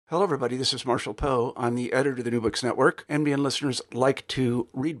Hello, everybody. This is Marshall Poe. I'm the editor of the New Books Network. NBN listeners like to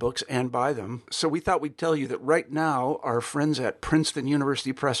read books and buy them. So we thought we'd tell you that right now, our friends at Princeton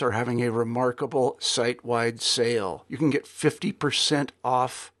University Press are having a remarkable site-wide sale. You can get 50%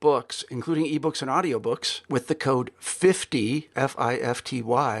 off books, including ebooks and audiobooks, with the code 50,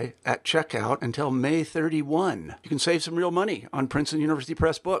 F-I-F-T-Y, at checkout until May 31. You can save some real money on Princeton University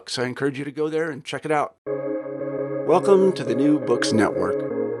Press books. I encourage you to go there and check it out. Welcome to the New Books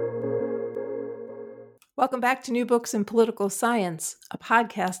Network. Welcome back to New Books in Political Science, a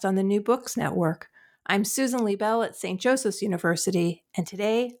podcast on the New Books Network. I'm Susan Lee Bell at St. Joseph's University, and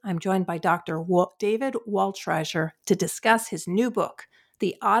today I'm joined by Dr. David Waldstreicher to discuss his new book,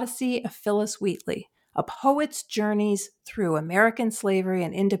 The Odyssey of Phillis Wheatley, A Poet's Journeys Through American Slavery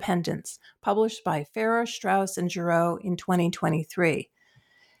and Independence, published by Farrar, Straus and Giroux in 2023.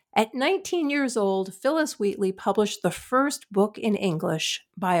 At 19 years old, Phillis Wheatley published the first book in English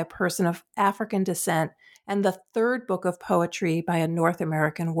by a person of African descent and the third book of poetry by a North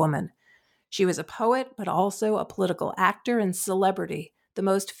American woman. She was a poet, but also a political actor and celebrity, the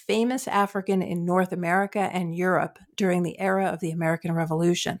most famous African in North America and Europe during the era of the American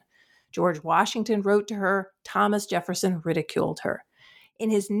Revolution. George Washington wrote to her, Thomas Jefferson ridiculed her. In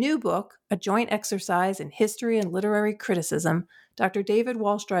his new book, A Joint Exercise in History and Literary Criticism, Dr. David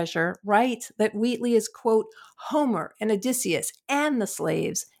Waldstreicher writes that Wheatley is, quote, Homer and Odysseus and the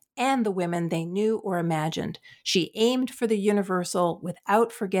slaves and the women they knew or imagined. She aimed for the universal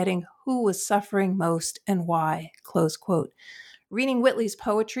without forgetting who was suffering most and why, close quote. Reading Wheatley's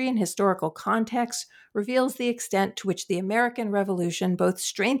poetry in historical context reveals the extent to which the American Revolution both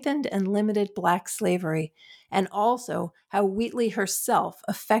strengthened and limited Black slavery, and also how Wheatley herself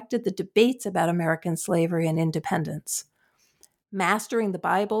affected the debates about American slavery and independence. Mastering the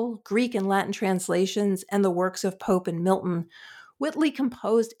Bible, Greek and Latin translations, and the works of Pope and Milton, Wheatley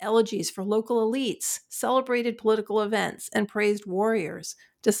composed elegies for local elites, celebrated political events, and praised warriors.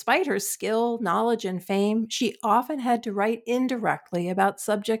 Despite her skill, knowledge, and fame, she often had to write indirectly about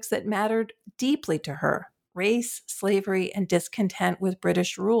subjects that mattered deeply to her: race, slavery, and discontent with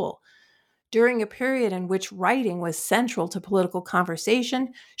British rule. During a period in which writing was central to political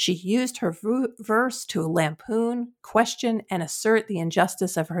conversation, she used her verse to lampoon, question, and assert the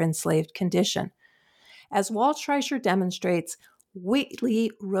injustice of her enslaved condition. As Waldstreicher demonstrates,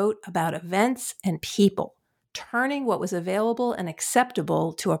 Wheatley wrote about events and people, turning what was available and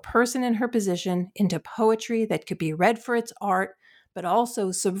acceptable to a person in her position into poetry that could be read for its art, but also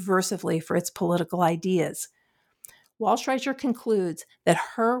subversively for its political ideas. Waldstreicher concludes that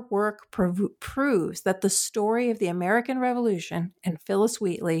her work proves that the story of the American Revolution and Phillis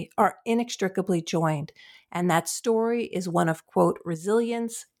Wheatley are inextricably joined, and that story is one of, quote,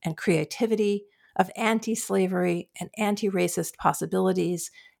 resilience and creativity, of anti-slavery and anti-racist possibilities,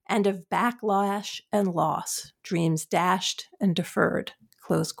 and of backlash and loss, dreams dashed and deferred,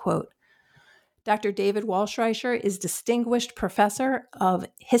 close quote. Dr. David Waldstreicher is Distinguished Professor of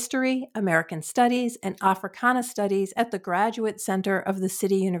History, American Studies, and Africana Studies at the Graduate Center of the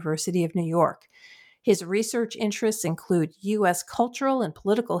City University of New York. His research interests include U.S. cultural and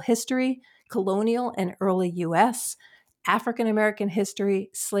political history, colonial and early U.S., African American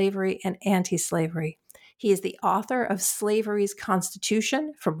history, slavery, and anti-slavery. He is the author of Slavery's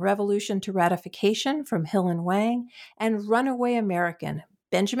Constitution, From Revolution to Ratification, from Hill and Wang, and Runaway American,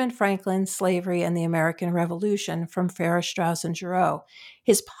 Benjamin Franklin, Slavery, and the American Revolution, from Farrar, Straus and Giroux.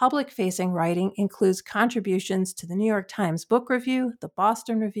 His public-facing writing includes contributions to the New York Times Book Review, the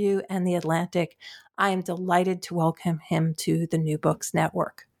Boston Review, and the Atlantic. I am delighted to welcome him to the New Books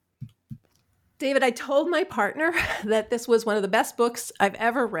Network. David, I told my partner that this was one of the best books I've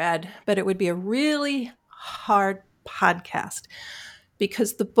ever read, but it would be a really hard podcast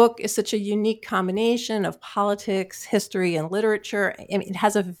because the book is such a unique combination of politics, history, and literature. I mean, it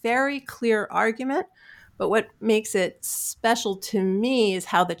has a very clear argument, but what makes it special to me is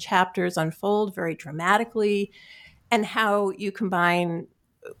how the chapters unfold very dramatically and how you combine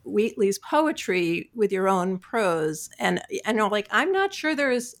Wheatley's poetry with your own prose. And I know, I'm not sure there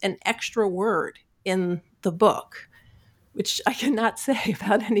is an extra word in the book, which I cannot say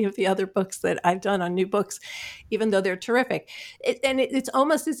about any of the other books that I've done on New Books, even though they're terrific. It's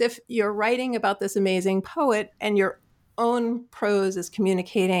almost as if you're writing about this amazing poet and your own prose is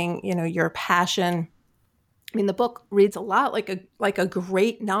communicating, your passion. I mean, the book reads a lot like a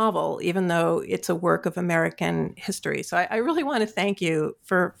great novel, even though it's a work of American history. So I really want to thank you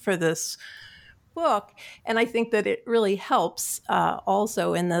for this book. And I think that it really helps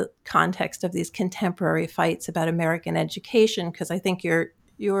also in the context of these contemporary fights about American education, because I think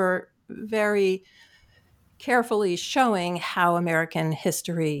you're very carefully showing how American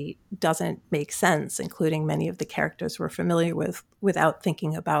history doesn't make sense, including many of the characters we're familiar with, without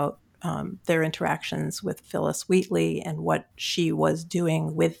thinking about their interactions with Phillis Wheatley and what she was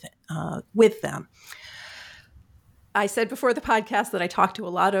doing with them. I said before the podcast that I talked to a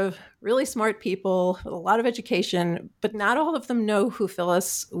lot of really smart people with a lot of education, but not all of them know who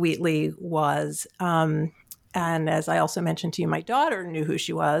Phillis Wheatley was. And as I also mentioned to you, my daughter knew who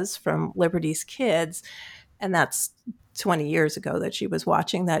she was from Liberty's Kids, and that's 20 years ago that she was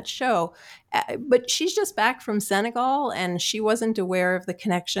watching that show. But she's just back from Senegal, and she wasn't aware of the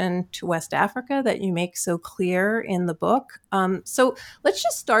connection to West Africa that you make so clear in the book. So let's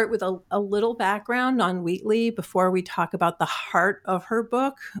just start with a little background on Wheatley before we talk about the heart of her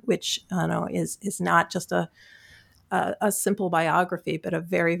book, which I know is not just a simple biography, but a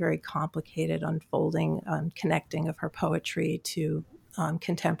very, very complicated unfolding, connecting of her poetry to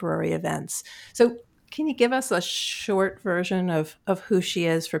contemporary events. So can you give us a short version of who she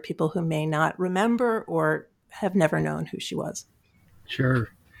is for people who may not remember or have never known who she was? Sure.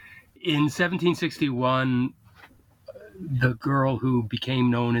 In 1761, the girl who became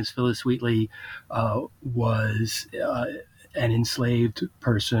known as Phillis Wheatley was an enslaved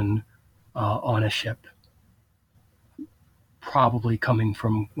person on a ship, probably coming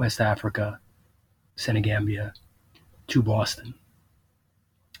from West Africa, Senegambia, to Boston.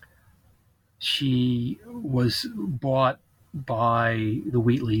 She was bought by the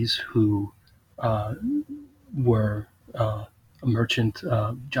Wheatleys, who were a merchant.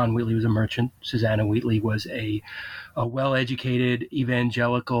 John Wheatley was a merchant. Susanna Wheatley was a well-educated,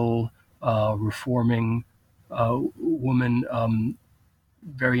 evangelical, reforming woman,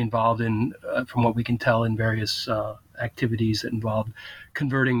 very involved in, from what we can tell, in various activities that involved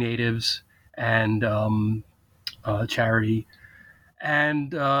converting natives and charity. And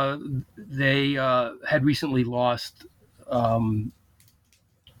they had recently lost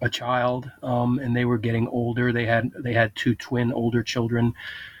a child, and they were getting older. They had two twin older children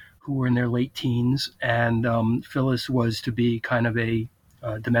who were in their late teens, and Phillis was to be kind of a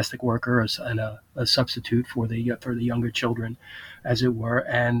domestic worker and a substitute for the younger children, as it were.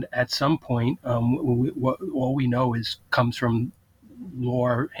 And at some point, all we know comes from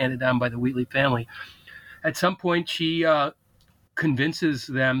lore handed down by the Wheatley family. At some point, she convinces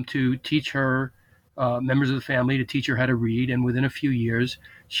them to teach her, members of the family, to teach her how to read. And within a few years,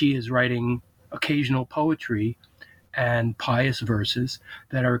 she is writing occasional poetry and pious verses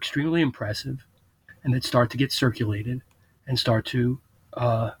that are extremely impressive and that start to get circulated and start to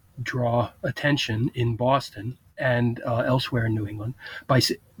draw attention in Boston and elsewhere in New England.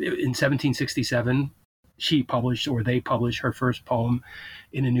 In 1767, they published her first poem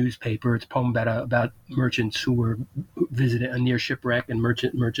in a newspaper. It's a poem about merchants who were visiting a near shipwreck, and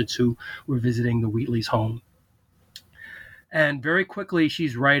merchants who were visiting the Wheatley's home. And very quickly,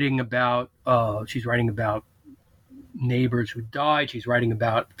 she's writing about neighbors who died. She's writing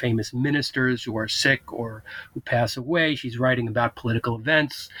about famous ministers who are sick or who pass away. She's writing about political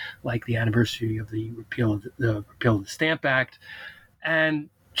events like the anniversary of the repeal of the Stamp Act, and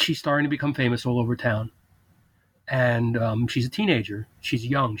she's starting to become famous all over town. And she's a teenager. She's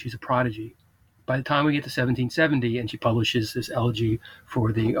young. She's a prodigy. By the time we get to 1770, and she publishes this elegy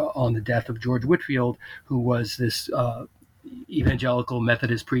on the death of George Whitefield, who was this evangelical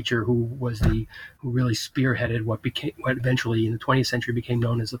Methodist preacher who really spearheaded what eventually in the 20th century became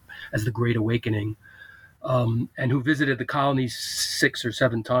known as the Great Awakening, and who visited the colonies 6 or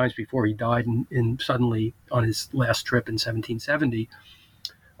 7 times before he died, and suddenly on his last trip in 1770.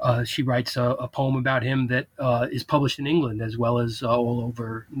 She writes a poem about him that is published in England as well as all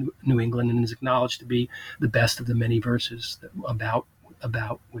over New England, and is acknowledged to be the best of the many verses about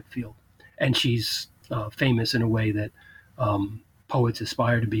Whitefield. And she's famous in a way that poets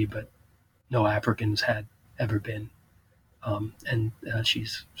aspire to be, but no Africans had ever been. And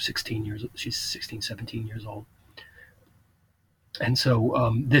she's 16, 17 years old. And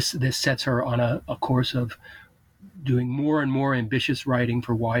so this sets her on a course of doing more and more ambitious writing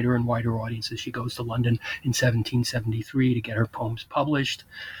for wider and wider audiences. She goes to London in 1773 to get her poems published.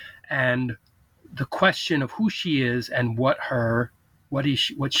 And the question of who she is and what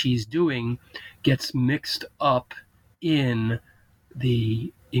she's doing gets mixed up in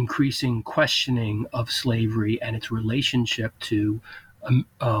the increasing questioning of slavery and its relationship to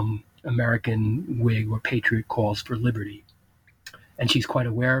American Whig or patriot calls for liberty. And she's quite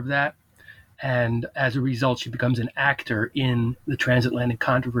aware of that. And as a result, she becomes an actor in the transatlantic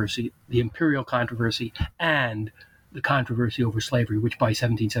controversy, the imperial controversy, and the controversy over slavery, which by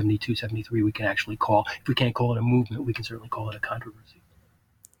 1772, 73, we can actually call, if we can't call it a movement, we can certainly call it a controversy.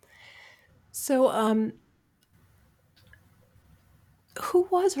 So Who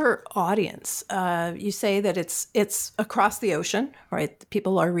was her audience? You say that it's across the ocean, right?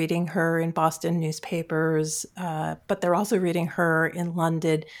 People are reading her in Boston newspapers, but they're also reading her in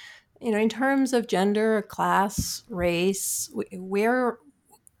London. In terms of gender, class, race,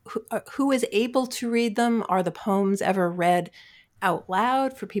 who is able to read them? Are the poems ever read out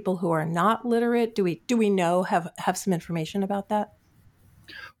loud for people who are not literate? Do we know, have some information about that?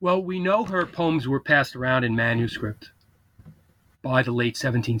 Well, we know her poems were passed around in manuscript by the late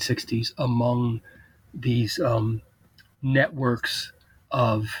 1760s among these networks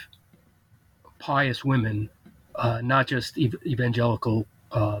of pious women, not just evangelical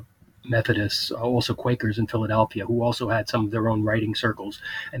Methodists, also Quakers in Philadelphia, who also had some of their own writing circles,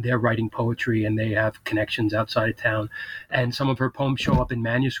 and they're writing poetry, and they have connections outside of town. And some of her poems show up in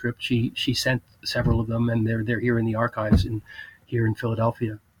manuscript. She sent several of them, and they're here in the archives here in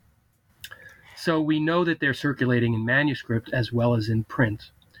Philadelphia. So we know that they're circulating in manuscript as well as in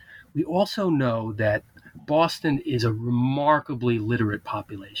print. We also know that Boston is a remarkably literate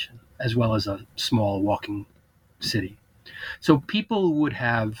population, as well as a small walking city. So people would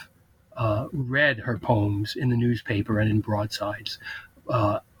have read her poems in the newspaper and in broadsides,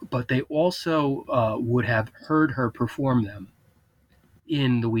 but they also would have heard her perform them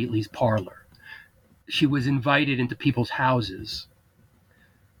in the Wheatley's parlor. She was invited into people's houses.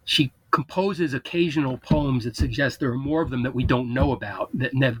 She composes occasional poems that suggest there are more of them that we don't know about,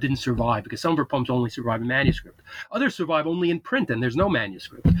 that didn't survive, because some of her poems only survive in manuscript. Others survive only in print, and there's no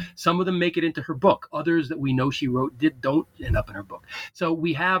manuscript. Some of them make it into her book. Others that we know she wrote don't end up in her book. So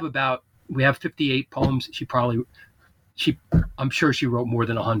we have 58 poems. I'm sure she wrote more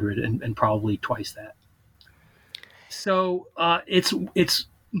than 100, and probably twice that. So it's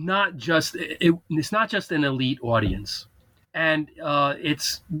not just an elite audience. And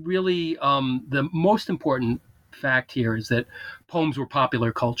it's really the most important fact here is that poems were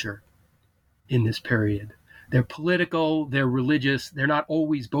popular culture in this period. They're political, they're religious, they're not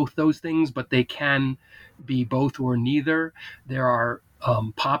always both those things, but they can be both or neither. There are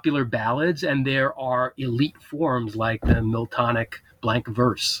popular ballads, and there are elite forms like the Miltonic blank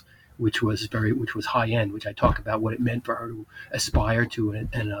verse, which was high end, which I talk about what it meant for her to aspire to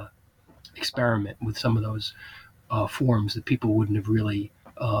and experiment with some of those forms that people wouldn't have really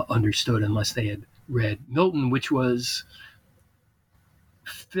understood unless they had read Milton, which was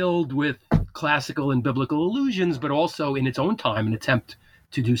filled with classical and biblical allusions, but also in its own time an attempt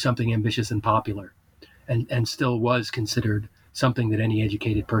to do something ambitious and popular, and still was considered something that any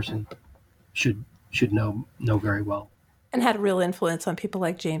educated person should know very well. And had a real influence on people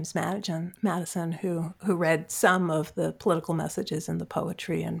like James Madison, who read some of the political messages in the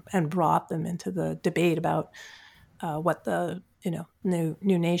poetry and brought them into the debate about what the new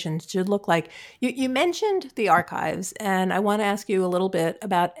nation should look like. You mentioned the archives, and I want to ask you a little bit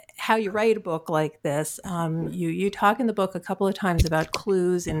about how you write a book like this. You talk in the book a couple of times about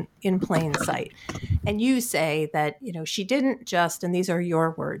clues in plain sight, and you say that she didn't just, and these are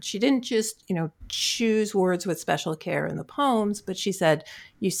your words, she didn't just choose words with special care in the poems, but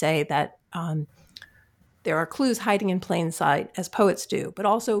you say that there are clues hiding in plain sight, as poets do, but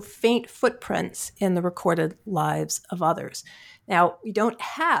also faint footprints in the recorded lives of others. Now, we don't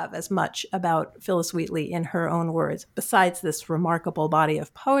have as much about Phillis Wheatley in her own words, besides this remarkable body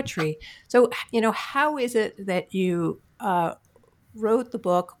of poetry. So, how is it that you wrote the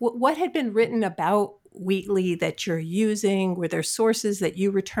book? What had been written about Wheatley that you're using? Were there sources that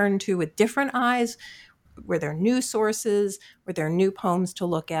you returned to with different eyes? Were there new sources? Were there new poems to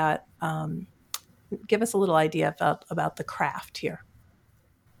look at? Give us a little idea about the craft here.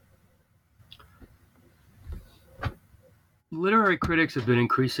 Literary critics have been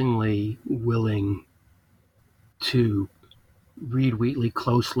increasingly willing to read Wheatley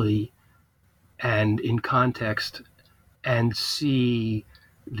closely and in context and see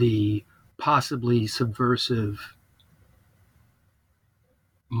the possibly subversive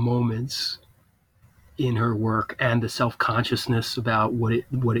moments in her work and the self-consciousness about what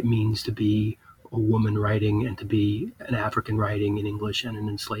it means to be a woman writing and to be an African writing in English and an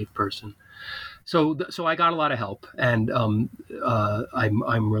enslaved person. So I got a lot of help, and I'm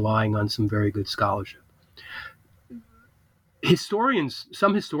relying on some very good scholarship.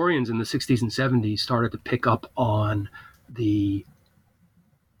 Some historians in the 60s and 70s started to pick up on the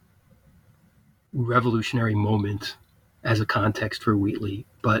revolutionary moment as a context for Wheatley,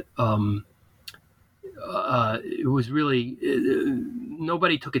 but it was really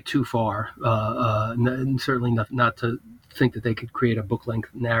nobody took it too far, and certainly not to think that they could create a book-length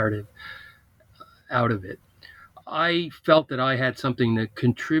narrative out of it. I felt that I had something to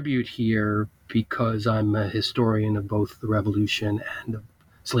contribute here because I'm a historian of both the Revolution and of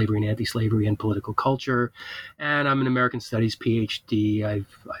slavery and anti-slavery and political culture, and I'm an American Studies PhD.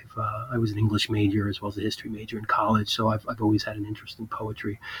 I was an English major as well as a history major in college, so I've always had an interest in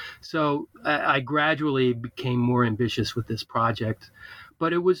poetry. So I gradually became more ambitious with this project,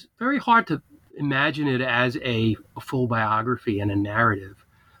 but it was very hard to imagine it as a full biography and a narrative.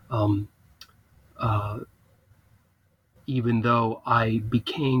 Um, uh, Even though I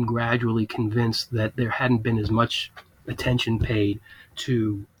became gradually convinced that there hadn't been as much attention paid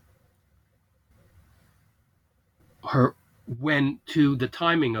to her to the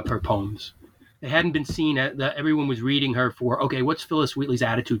timing of her poems. They hadn't been seen that everyone was reading her for, okay, what's Phillis Wheatley's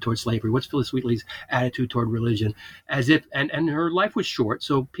attitude towards slavery? What's Phillis Wheatley's attitude toward religion? As if, and her life was short.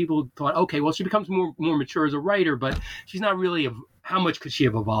 So people thought, okay, well, she becomes more mature as a writer, but she's not really, how much could she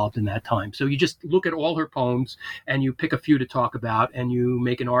have evolved in that time? So you just look at all her poems and you pick a few to talk about and you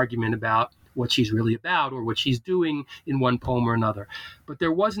make an argument about what she's really about or what she's doing in one poem or another. But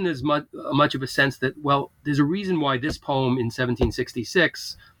there wasn't as much of a sense that, well, there's a reason why this poem in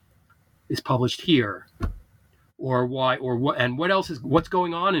 1766 is published here, or why, or what, and what else is, what's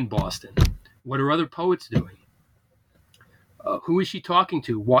going on in Boston? What are other poets doing? Who is she talking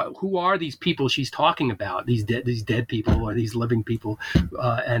to? Who are these people she's talking about? These dead people or these living people?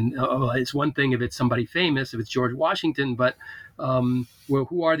 It's one thing if it's somebody famous, if it's George Washington, but well,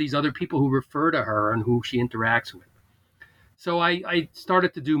 who are these other people who refer to her and who she interacts with? So I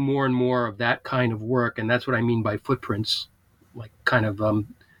started to do more and more of that kind of work, and that's what I mean by footprints, like kind of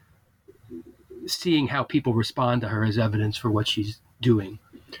seeing how people respond to her as evidence for what she's doing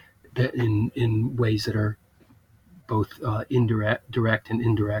in ways that are both direct and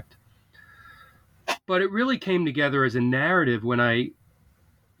indirect. But it really came together as a narrative when I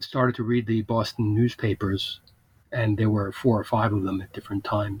started to read the Boston newspapers, and there were 4 or 5 of them at different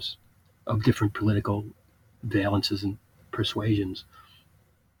times of different political valences and persuasions.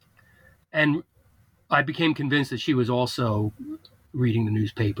 And I became convinced that she was also reading the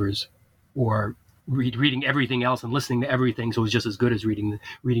newspapers or reading everything else and listening to everything, so it was just as good as reading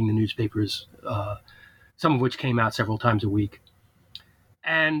the newspapers, some of which came out several times a week.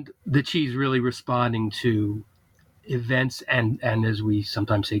 And that she's really responding to events and as we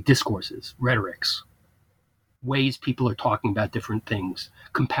sometimes say, discourses, rhetorics, ways people are talking about different things,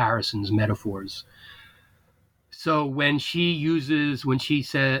 comparisons, metaphors. So when she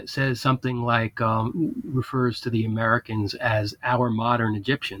says something like, refers to the Americans as our modern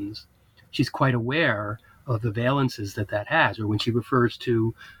Egyptians, she's quite aware of the valences that has. Or when she refers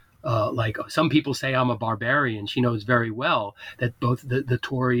to, like some people say I'm a barbarian, she knows very well that both the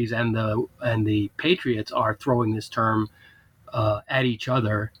Tories and the Patriots are throwing this term at each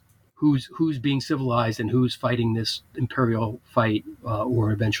other. Who's being civilized and who's fighting this imperial fight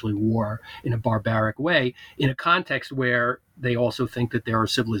or eventually war in a barbaric way, in a context where they also think that there are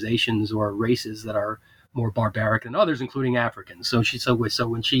civilizations or races that are more barbaric than others, including Africans. So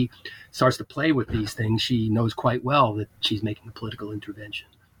when she starts to play with these things, she knows quite well that she's making a political intervention,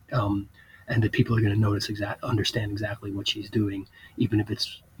 and that people are going to understand exactly what she's doing, even if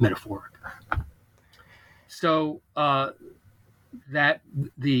it's metaphoric. So that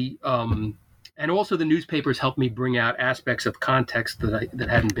the and also the newspapers helped me bring out aspects of context that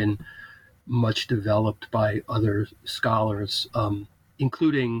hadn't been much developed by other scholars,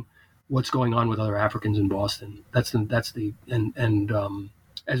 including what's going on with other Africans in Boston. That's the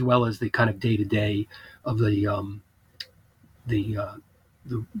as well as the kind of day-to-day of the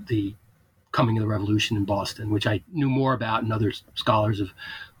coming of the revolution in Boston, which I knew more about, and other scholars have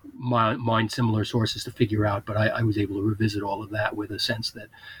mined similar sources to figure out. But I was able to revisit all of that with a sense that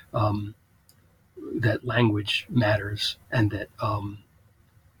that language matters, and that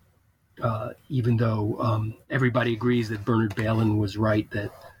even though everybody agrees that Bernard Bailyn was right,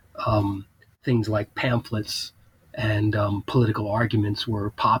 that things like pamphlets and political arguments were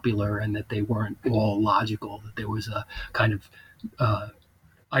popular, and that they weren't all logical, that there was a kind of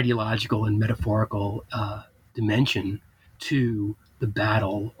ideological and metaphorical dimension to the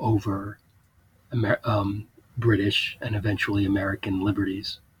battle over British and eventually American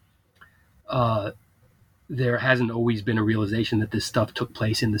liberties. There hasn't always been a realization that this stuff took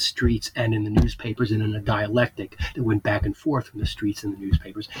place in the streets and in the newspapers, and in a dialectic that went back and forth from the streets and the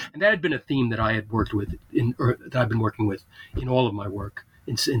newspapers. And that had been a theme that I had worked with, or that I've been working with in all of my work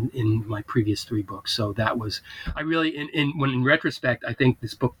in my previous 3 books. So that was, I really, in retrospect, I think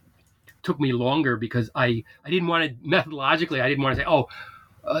this book took me longer because I didn't want to, methodologically, I didn't want to say, oh,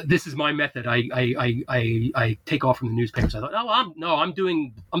 this is my method. I take off from the newspapers. I thought, I'm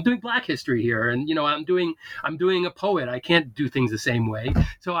doing Black history here, and I'm doing a poet. I can't do things the same way.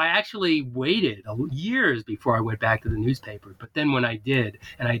 So I actually waited years before I went back to the newspaper. But then when I did,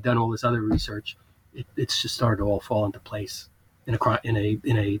 and I had done all this other research, it's just started to all fall into place in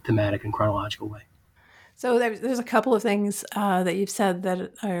a thematic and chronological way. So there's a couple of things that you've said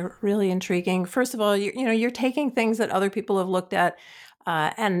that are really intriguing. First of all, you're taking things that other people have looked at,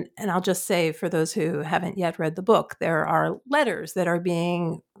 and I'll just say, for those who haven't yet read the book, there are letters that are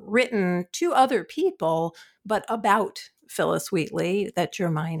being written to other people, but about Phillis Wheatley that you're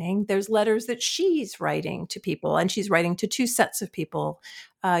mining. There's letters that she's writing to people, and she's writing to two sets of people.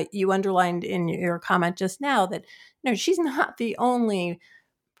 You underlined in your comment just now that she's not the only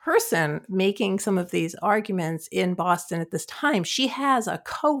person making some of these arguments in Boston at this time. She has a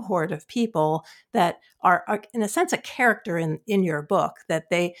cohort of people that are in a sense, a character in your book, that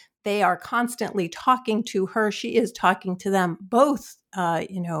they are constantly talking to her. She is talking to them both,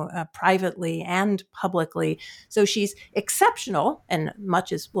 privately and publicly. So she's exceptional, and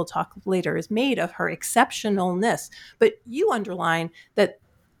much as we'll talk later is made of her exceptionalness. But you underline that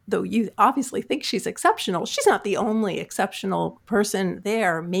though you obviously think she's exceptional, she's not the only exceptional person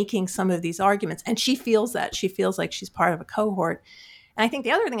there making some of these arguments. And she feels that. She feels like she's part of a cohort. And I think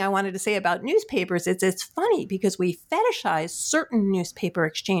the other thing I wanted to say about newspapers is it's funny because we fetishize certain newspaper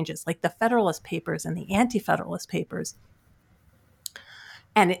exchanges, like the Federalist Papers and the Anti-Federalist Papers.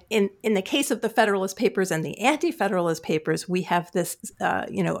 And in the case of the Federalist Papers and the Anti-Federalist Papers, we have this,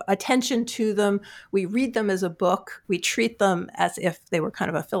 attention to them. We read them as a book. We treat them as if they were kind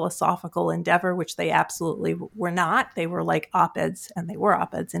of a philosophical endeavor, which they absolutely were not. They were like op-eds, and they were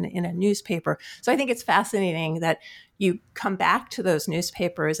op-eds in a newspaper. So I think it's fascinating that you come back to those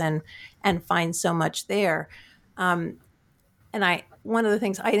newspapers and find so much there. And one of the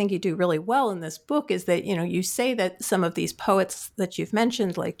things I think you do really well in this book is that, you say that some of these poets that you've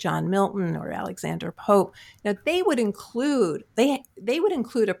mentioned, like John Milton or Alexander Pope, they would include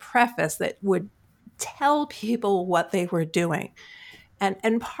a preface that would tell people what they were doing.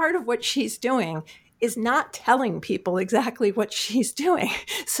 And part of what she's doing is not telling people exactly what she's doing.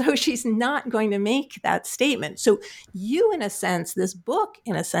 So she's not going to make that statement. So you, in a sense, this book,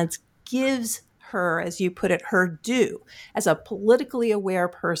 in a sense, gives her, as you put it, her due as a politically aware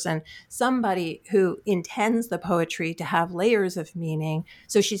person, somebody who intends the poetry to have layers of meaning.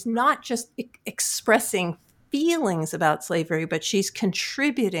 So she's not just expressing feelings about slavery, but she's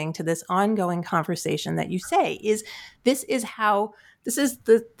contributing to this ongoing conversation that you say this is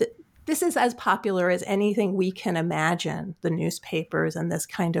as popular as anything we can imagine, the newspapers and this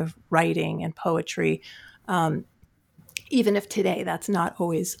kind of writing and poetry. Even if today that's not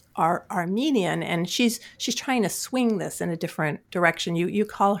always our median, and she's trying to swing this in a different direction. You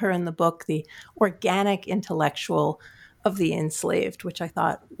call her in the book the organic intellectual of the enslaved, which I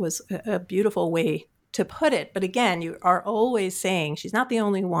thought was a beautiful way to put it. But again, you are always saying she's not the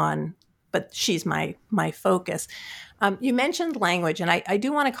only one, but she's my focus. You mentioned language, and I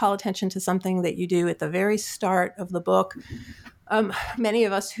do want to call attention to something that you do at the very start of the book. Many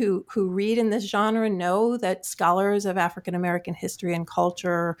of us who read in this genre know that scholars of African American history and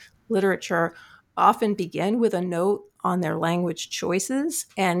culture, literature, often begin with a note on their language choices.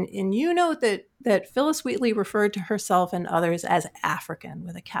 And you note that Phillis Wheatley referred to herself and others as African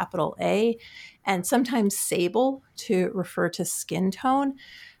with a capital A, and sometimes sable to refer to skin tone.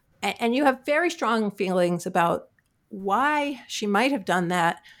 And you have very strong feelings about why she might have done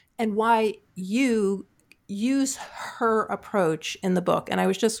that and why you use her approach in the book. And I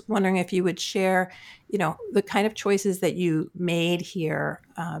was just wondering if you would share, the kind of choices that you made here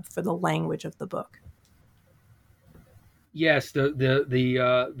for the language of the book. Yes,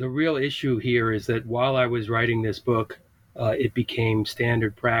 the real issue here is that while I was writing this book, it became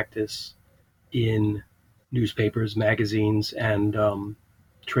standard practice in newspapers, magazines, and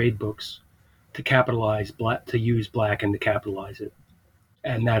trade books to capitalize black, to use black and to capitalize it,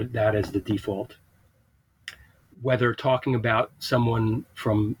 and that is the default. Whether talking about someone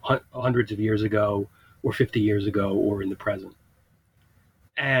from hundreds of years ago or 50 years ago or in the present.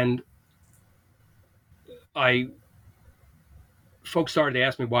 And folks started to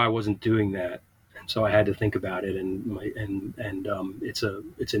ask me why I wasn't doing that. And so I had to think about it. And it's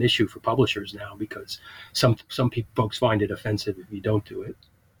an issue for publishers now, because some folks find it offensive if you don't do it.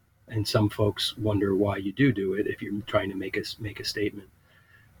 And some folks wonder why you do it if you're trying to make a statement.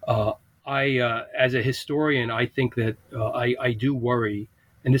 As a historian, I think that I do worry,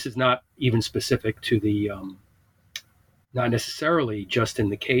 and this is not even specific to the, not necessarily just in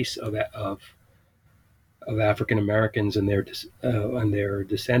the case of of African Americans and their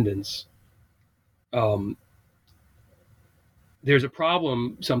descendants. There's a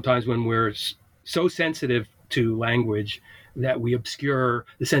problem sometimes when we're so sensitive to language that we obscure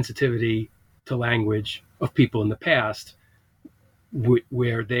the sensitivity to language of people in the past,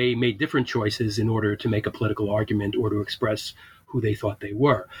 where they made different choices in order to make a political argument or to express who they thought they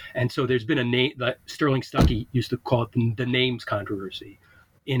were. And so there's been a name that Sterling Stuckey used to call it the names controversy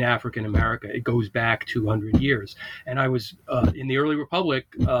in African America. It goes back 200 years. And I was in the early Republic,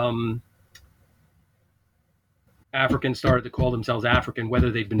 Africans started to call themselves African,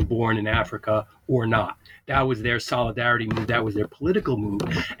 whether they'd been born in Africa or not. That was their solidarity move. That was their political move.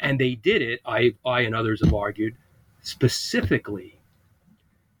 And they did it, I and others have argued, specifically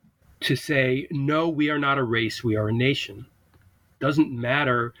to say, no, we are not a race, we are a nation. Doesn't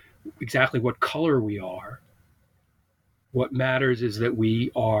matter exactly what color we are. What matters is that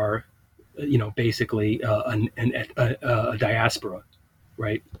we are, basically a diaspora,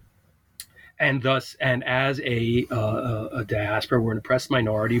 right? And thus, and as a diaspora, we're an oppressed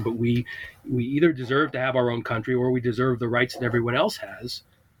minority, but we either deserve to have our own country or we deserve the rights that everyone else has,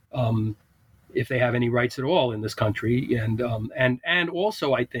 if they have any rights at all in this country. And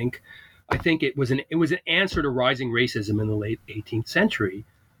also, I think it was an answer to rising racism in the late 18th century.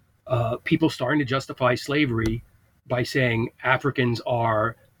 People starting to justify slavery by saying Africans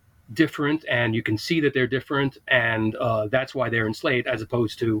are different, and you can see that they're different, and that's why they're enslaved, as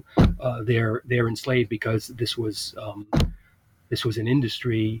opposed to they're enslaved because this was an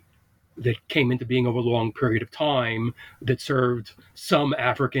industry that came into being over a long period of time that served some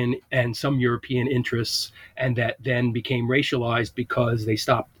African and some European interests, and that then became racialized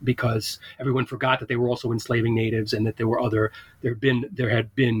because everyone forgot that they were also enslaving natives, and that there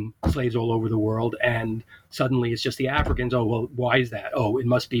had been slaves all over the world, and suddenly it's just the Africans. Oh, well, why is that? Oh, it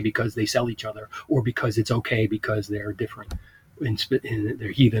must be because they sell each other, or because it's okay because they're different.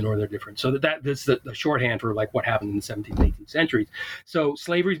 They're heathen or they're different. So that's the shorthand for like what happened in the 17th and 18th centuries. So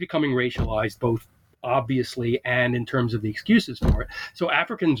slavery is becoming racialized, both obviously and in terms of the excuses for it. So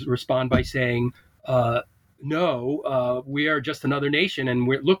Africans respond by saying, no, we are just another nation, and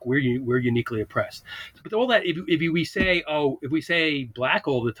we're uniquely oppressed. But all that, if we say black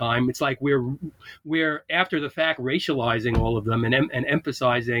all the time, it's like we're after the fact racializing all of them and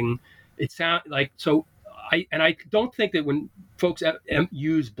emphasizing. It sounds like so. I don't think that when folks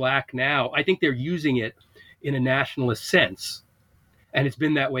use black now, I think they're using it in a nationalist sense, and it's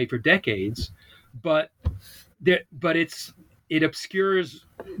been that way for decades. But it obscures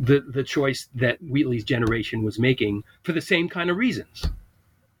the choice that Wheatley's generation was making for the same kind of reasons.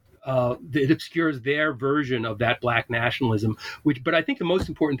 It obscures their version of that black nationalism. But I think the most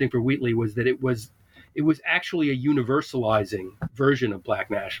important thing for Wheatley was that it was actually a universalizing version of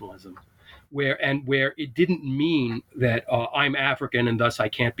black nationalism. Where it didn't mean that I'm African and thus I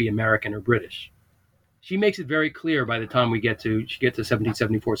can't be American or British. She makes it very clear by the time she gets to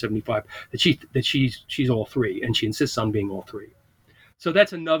 1774, 75 that she's all three, and she insists on being all three. So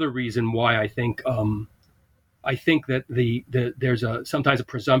that's another reason why I think that there's sometimes a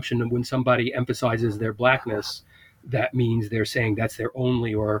presumption that when somebody emphasizes their blackness, that means they're saying that's their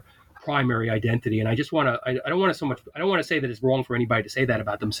only or primary identity. And I don't want to say that it's wrong for anybody to say that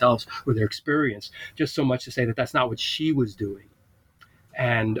about themselves or their experience, just so much to say that that's not what she was doing,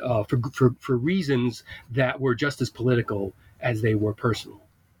 and for reasons that were just as political as they were personal.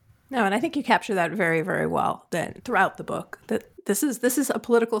 No, and I think you capture that very, very well then throughout the book, that this is a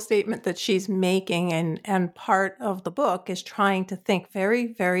political statement that she's making, and part of the book is trying to think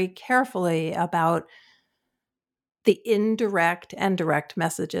very, very carefully about the indirect and direct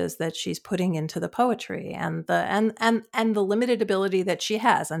messages that she's putting into the poetry, and the limited ability that she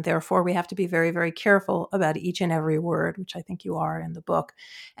has. And therefore we have to be very, very careful about each and every word, which I think you are in the book.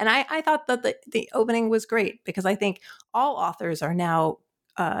 And I thought that the opening was great, because I think all authors are now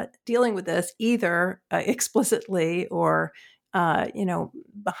dealing with this either explicitly or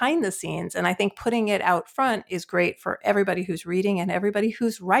behind the scenes. And I think putting it out front is great for everybody who's reading and everybody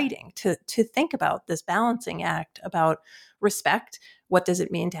who's writing to think about this balancing act about respect. What does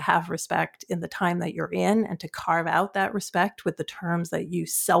it mean to have respect in the time that you're in, and to carve out that respect with the terms that you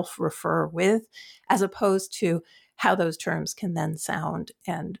self-refer with, as opposed to how those terms can then sound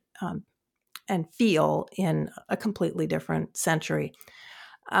and feel in a completely different century.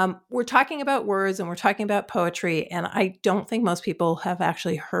 We're talking about words and we're talking about poetry, and I don't think most people have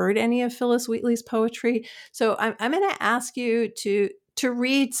actually heard any of Phillis Wheatley's poetry. So I'm going to ask you to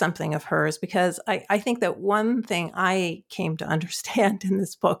read something of hers, because I think that one thing I came to understand in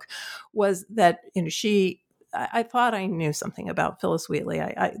this book was that she I thought I knew something about Phillis Wheatley.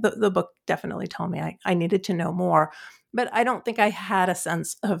 The book definitely told me I needed to know more, but I don't think I had a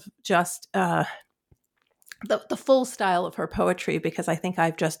sense of just the full style of her poetry, because I think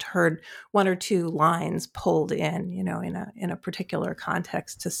I've just heard one or two lines pulled in, in a particular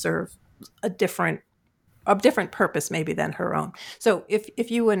context to serve a different purpose maybe than her own. So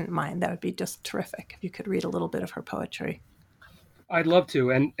if you wouldn't mind, that would be just terrific if you could read a little bit of her poetry. I'd love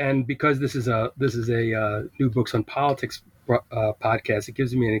to, and because this is a New Books on Politics podcast, it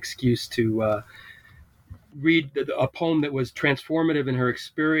gives me an excuse to read a poem that was transformative in her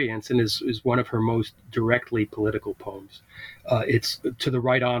experience and is one of her most directly political poems. It's to the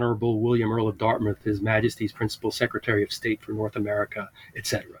Right Honorable William Earl of Dartmouth, His Majesty's Principal Secretary of State for North America,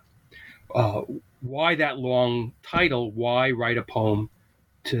 etc. Why that long title? Why write a poem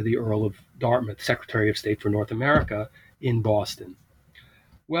to the Earl of Dartmouth, Secretary of State for North America, in Boston?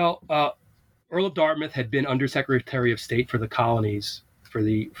 Well, Earl of Dartmouth had been Undersecretary of State for the colonies, for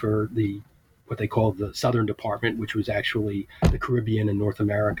the what they called the Southern Department, which was actually the Caribbean and North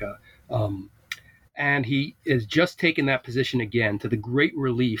America. And he has just taken that position again, to the great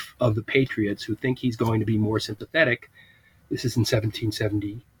relief of the patriots who think he's going to be more sympathetic. This is in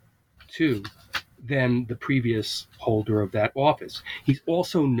 1772, than the previous holder of that office. He's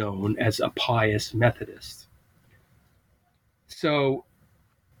also known as a pious Methodist. So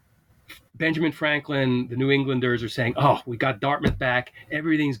Benjamin Franklin, the New Englanders are saying, oh, we got Dartmouth back.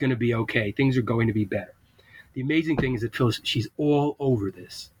 Everything's going to be okay. Things are going to be better. The amazing thing is that Phyllis, she's all over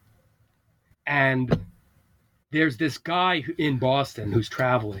this. And there's this guy in Boston who's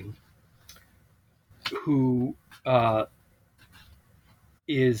traveling who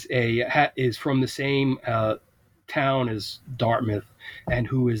is from the same town as Dartmouth, and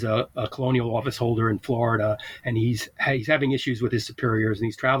who is a colonial office holder in Florida, and he's having issues with his superiors, and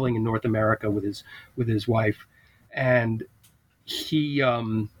he's traveling in North America with his wife, and he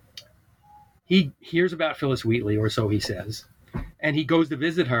hears about Phillis Wheatley, or so he says, and he goes to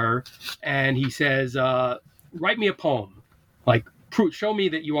visit her, and he says, write me a poem, like, show me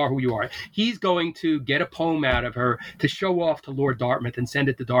that you are who you are. He's going to get a poem out of her to show off to Lord Dartmouth and send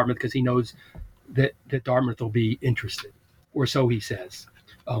it to Dartmouth, because he knows that Dartmouth will be interested, or so he says.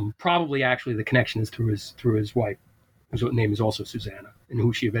 Probably, actually, the connection is through his wife, whose name is also Susanna, and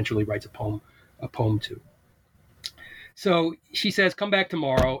who she eventually writes a poem to. So she says, "Come back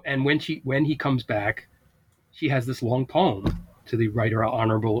tomorrow." And when he comes back, she has this long poem to the Right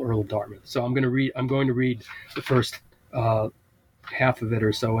Honorable Earl of Dartmouth. So I'm going to read the first half of it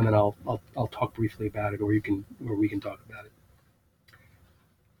or so, and then I'll talk briefly about it, or we can talk about it.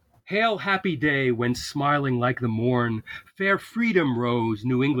 Hail, happy day, when smiling like the morn, fair freedom rose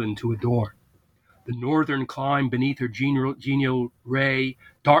New England to adorn. The northern clime beneath her genial ray,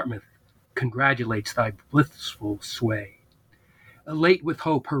 Dartmouth congratulates thy blissful sway. Elate with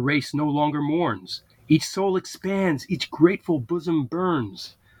hope, her race no longer mourns. Each soul expands, each grateful bosom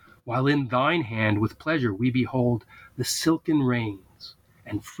burns, while in thine hand with pleasure we behold the silken reins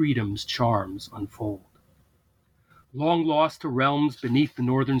and freedom's charms unfold. Long lost to realms beneath the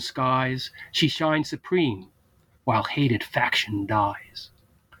northern skies, she shines supreme, while hated faction dies.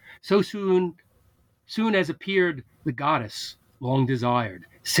 So soon as appeared the goddess long desired,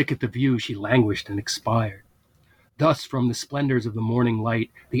 sick at the view she languished and expired. Thus from the splendors of the morning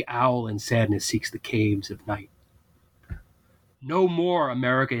light, the owl in sadness seeks the caves of night. No more,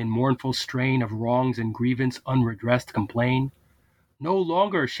 America, in mournful strain of wrongs and grievance unredressed complain. No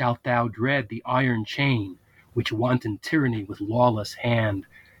longer shalt thou dread the iron chain, which wanton tyranny with lawless hand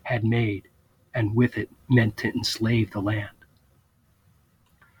had made, and with it meant to enslave the land.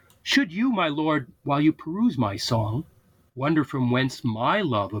 Should you, my lord, while you peruse my song, wonder from whence my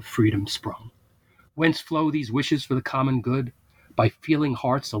love of freedom sprung, whence flow these wishes for the common good, by feeling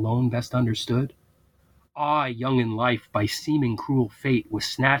hearts alone best understood? I, young in life, by seeming cruel fate, was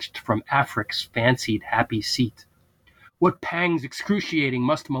snatched from Afric's fancied happy seat. What pangs excruciating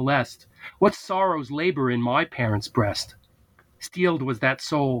must molest, what sorrows labor in my parents' breast? Steeled was that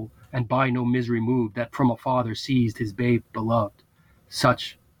soul, and by no misery moved, that from a father seized his babe beloved.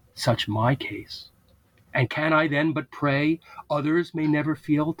 Such my case. And can I then but pray others may never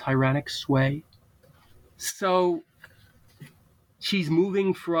feel tyrannic sway? So she's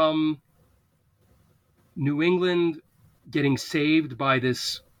moving from New England, getting saved by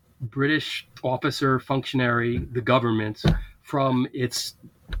this British officer, functionary, the government, from its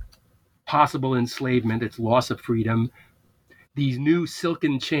possible enslavement, its loss of freedom, these new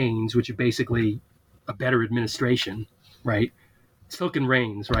silken chains, which are basically a better administration, right? Silken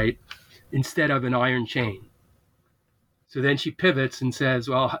reins, right? Instead of an iron chain. So then she pivots and says,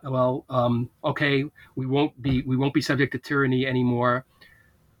 okay, we won't be subject to tyranny anymore.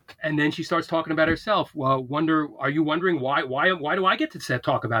 And then she starts talking about herself. Well, are you wondering why do I get to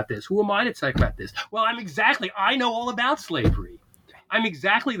talk about this? Who am I to talk about this? Well, I know all about slavery. I'm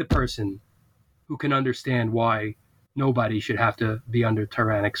exactly the person who can understand why nobody should have to be under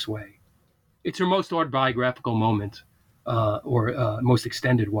tyrannic sway. It's her most autobiographical moment, or most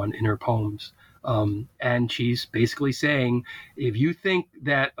extended one in her poems. And she's basically saying, if you think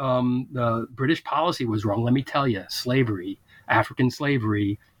that the British policy was wrong, let me tell you, African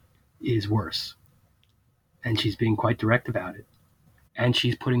slavery, is worse. And she's being quite direct about it. And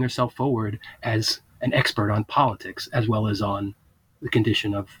she's putting herself forward as an expert on politics as well as on the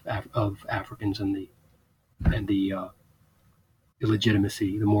condition of Africans and the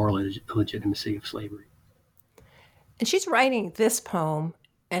illegitimacy, the moral illegitimacy of slavery. And she's writing this poem,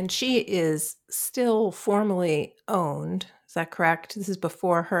 and she is still formally owned. Is that correct? This is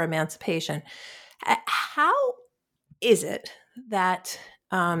before her emancipation. How is it that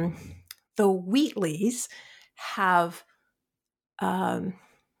the Wheatleys have,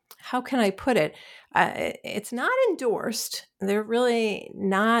 how can I put it? It's not endorsed. They're really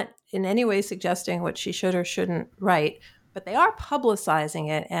not in any way suggesting what she should or shouldn't write, but they are publicizing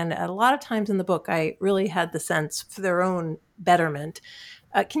it. And a lot of times in the book, I really had the sense for their own betterment.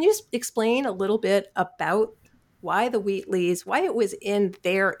 Can you explain a little bit about why the Wheatleys, why it was in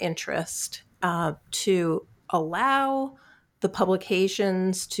their interest to allow the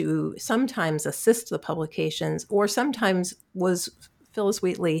publications to sometimes assist the publications, or sometimes was Phillis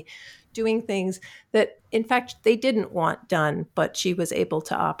Wheatley doing things that, in fact, they didn't want done, but she was able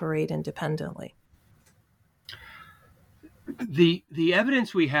to operate independently? The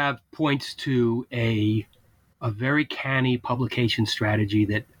evidence we have points to a very canny publication strategy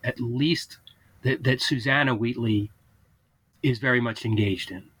that at least that Susanna Wheatley is very much engaged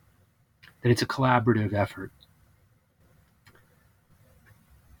in, that it's a collaborative effort.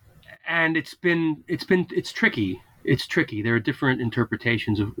 And it's tricky. It's tricky. There are different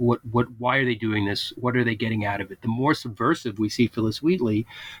interpretations of why are they doing this? What are they getting out of it? The more subversive we see Phillis Wheatley,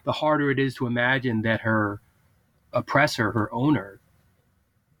 the harder it is to imagine that her oppressor, her owner,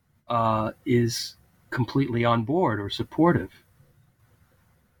 is completely on board or supportive.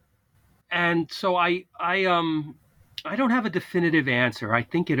 And so I don't have a definitive answer. I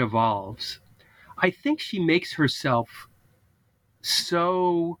think it evolves. I think she makes herself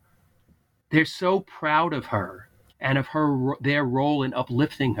they're so proud of her and of their role in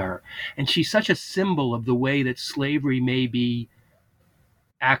uplifting her. And she's such a symbol of the way that slavery may be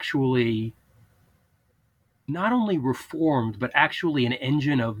actually not only reformed, but actually an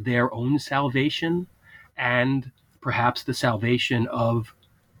engine of their own salvation and perhaps the salvation of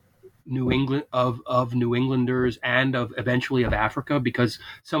New England, of New Englanders, and of eventually of Africa, because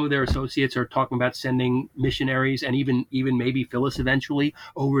some of their associates are talking about sending missionaries and even maybe Phillis eventually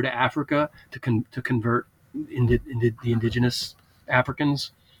over to Africa to convert the indigenous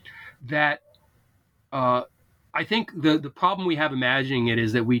Africans. That I think the problem we have imagining it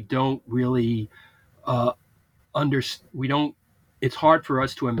is that we don't really it's hard for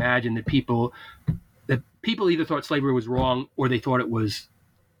us to imagine that people either thought slavery was wrong or they thought it was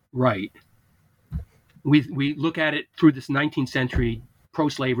right. We look at it through this 19th century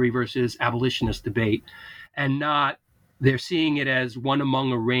pro-slavery versus abolitionist debate, and they're seeing it as one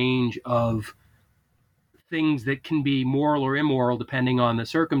among a range of things that can be moral or immoral depending on the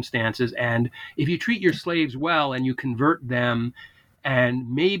circumstances. And if you treat your slaves well and you convert them,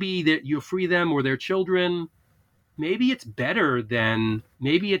 and maybe that you free them or their children, maybe it's better than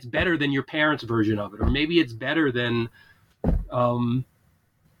your parents' version of it, or maybe it's better than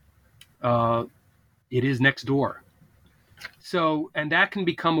it is next door. So, and that can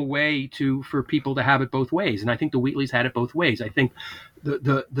become a way for people to have it both ways. And I think the Wheatleys had it both ways. I think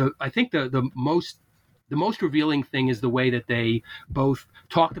the most revealing thing is the way that they both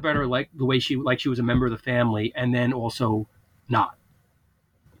talked about her like she was a member of the family, and then also not.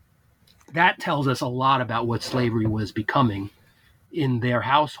 That tells us a lot about what slavery was becoming in their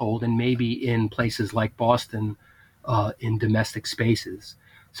household, and maybe in places like Boston, in domestic spaces.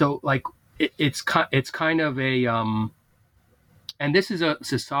 So, like, it's kind of a and this is a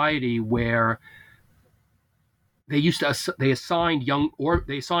society where they assigned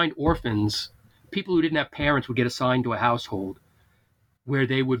orphans. People who didn't have parents would get assigned to a household, where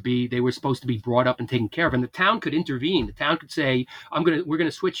they were supposed to be brought up and taken care of, and the town could intervene. The town could say, we're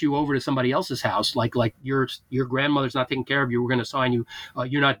gonna switch you over to somebody else's house, like your grandmother's not taking care of you, we're gonna assign you,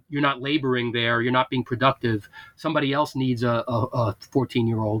 you're not laboring there, you're not being productive, somebody else needs a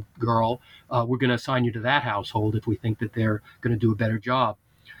 14-year-old girl, we're gonna assign you to that household if we think that they're gonna do a better job.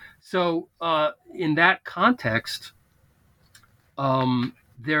 So in that context,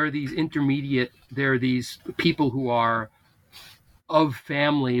 there are these people who are of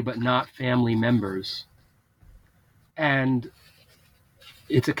family but not family members, and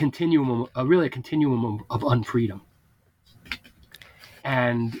it's a continuum, really a continuum of unfreedom.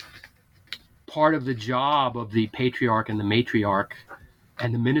 And part of the job of the patriarch and the matriarch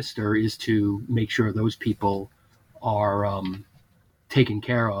and the minister is to make sure those people are taken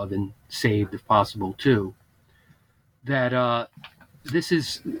care of and saved if possible too. That this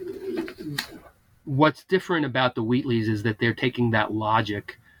is what's different about the Wheatleys, is that they're taking that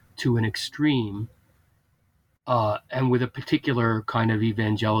logic to an extreme, and with a particular kind of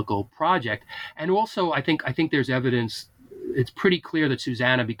evangelical project. And also, I think there's evidence. It's pretty clear that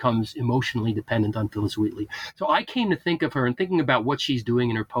Susanna becomes emotionally dependent on Phillis Wheatley. So I came to think of her and thinking about what she's doing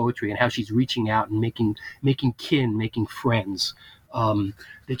in her poetry and how she's reaching out and making kin, making friends.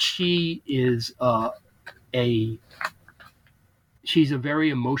 That she is she's a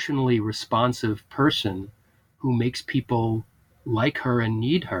very emotionally responsive person who makes people like her and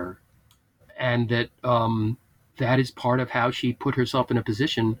need her, and that that is part of how she put herself in a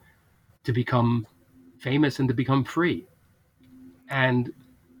position to become famous and to become free. And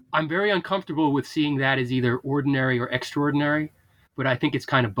I'm very uncomfortable with seeing that as either ordinary or extraordinary, but I think it's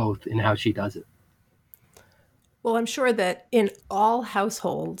kind of both in how she does it. Well, I'm sure that in all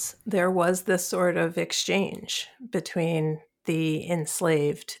households, there was this sort of exchange between the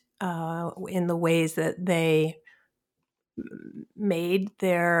enslaved in the ways that they made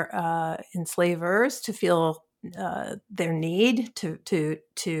their enslavers to feel their need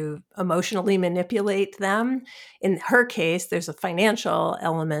to emotionally manipulate them. In her case, there's a financial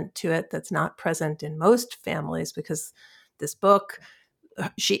element to it that's not present in most families, because this book,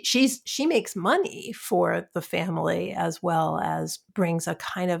 she makes money for the family as well as brings a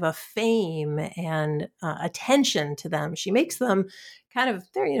kind of a fame and attention to them. She makes them kind of,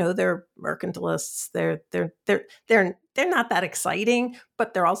 they're mercantilists. They're not that exciting,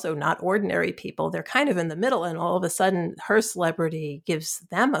 but they're also not ordinary people. They're kind of in the middle, and all of a sudden her celebrity gives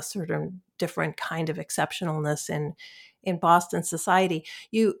them a certain different kind of exceptionalness in Boston society.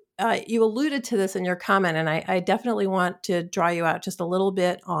 You alluded to this in your comment, and I definitely want to draw you out just a little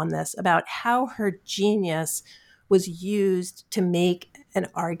bit on this about how her genius was used to make an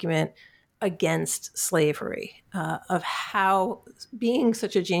argument against slavery, of how being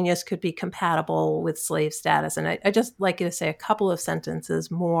such a genius could be compatible with slave status. And I just like you to say a couple of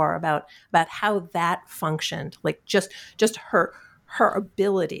sentences more about how that functioned, like just her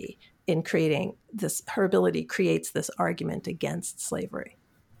ability in creating this, her ability creates this argument against slavery.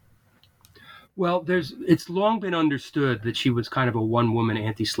 Well, it's long been understood that she was kind of a one-woman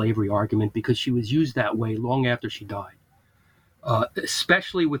anti-slavery argument, because she was used that way long after she died.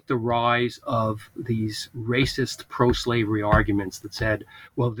 Especially with the rise of these racist pro-slavery arguments that said,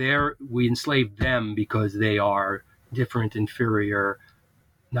 well, we enslaved them because they are different, inferior,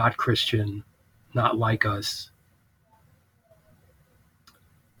 not Christian, not like us.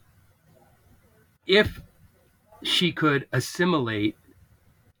 If she could assimilate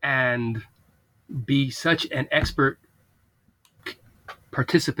and be such an expert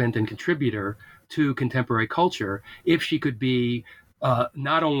participant and contributor to contemporary culture, if she could be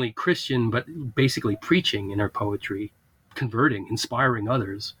not only Christian, but basically preaching in her poetry, converting, inspiring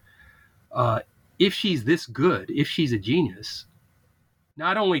others, if she's this good, if she's a genius,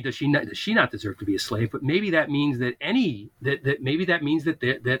 not only does she not deserve to be a slave, but maybe that means that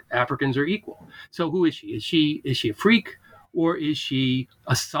that Africans are equal. So who is she? Is she a freak, or is she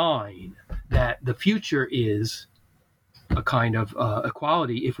a sign that the future is a kind of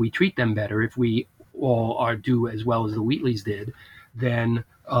equality? If we treat them better, if we all do as well as the Wheatleys did, then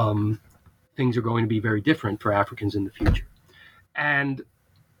things are going to be very different for Africans in the future. And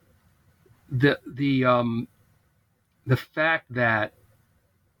the fact that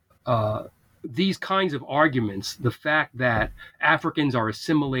these kinds of arguments, the fact that Africans are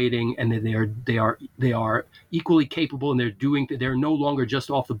assimilating and that they are equally capable, and they're no longer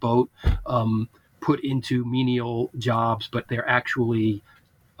just off the boat, put into menial jobs, but they're actually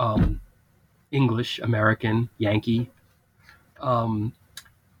English, American, Yankee. The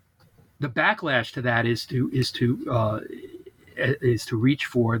backlash to that is to reach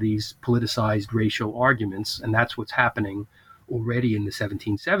for these politicized racial arguments, and that's what's happening already in the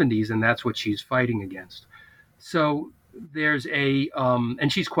 1770s, and that's what she's fighting against. So there's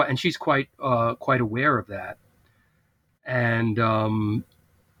and she's quite aware of that, and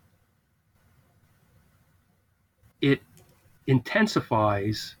it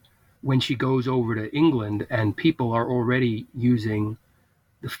intensifies when she goes over to England, and people are already using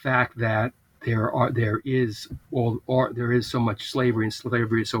the fact that there is so much slavery, and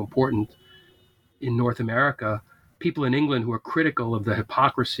slavery is so important in North America. People in England who are critical of the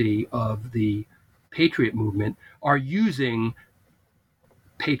hypocrisy of the Patriot movement are using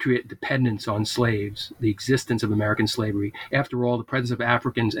Patriot dependence on slaves, the existence of American slavery. After all, the presence of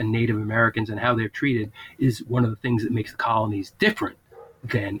Africans and Native Americans and how they're treated is one of the things that makes the colonies different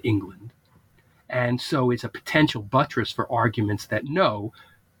than England. And so it's a potential buttress for arguments that no,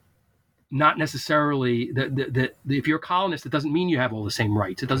 not necessarily that if you're a colonist, it doesn't mean you have all the same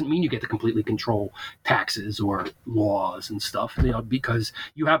rights. It doesn't mean you get to completely control taxes or laws and stuff, because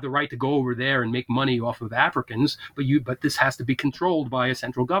you have the right to go over there and make money off of Africans, but this has to be controlled by a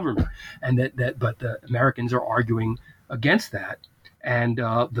central government. And but the Americans are arguing against that. And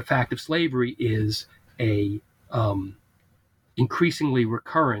the fact of slavery is a increasingly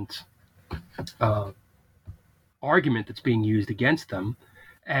recurrent argument that's being used against them.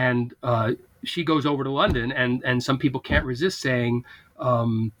 And she goes over to London, and some people can't resist saying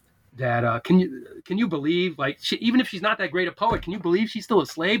that can you believe, like, even if she's not that great a poet, can you believe she's still a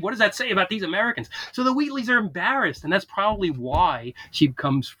slave? What does that say about these Americans? So the Wheatleys are embarrassed, and that's probably why she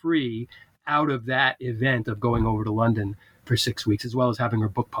becomes free out of that event of going over to London for 6 weeks, as well as having her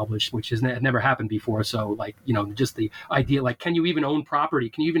book published, which had never happened before. So, just the idea, can you even own property?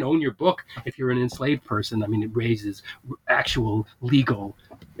 Can you even own your book if you're an enslaved person? I mean, it raises actual legal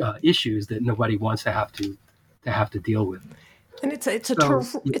issues that nobody wants to have to deal with. And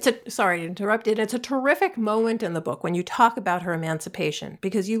sorry to interrupt it. It's a terrific moment in the book when you talk about her emancipation,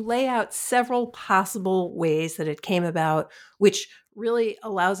 because you lay out several possible ways that it came about, which really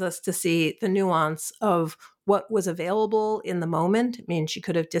allows us to see the nuance of what was available in the moment. I mean, she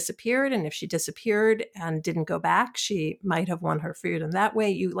could have disappeared, and if she disappeared and didn't go back, she might have won her freedom that way.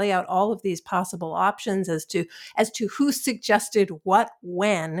 You lay out all of these possible options as to who suggested what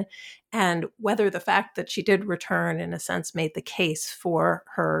when, and whether the fact that she did return, in a sense, made the case for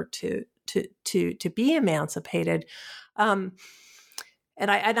her to be emancipated. And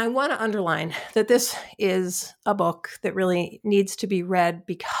I want to underline that this is a book that really needs to be read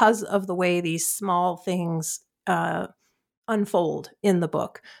because of the way these small things unfold in the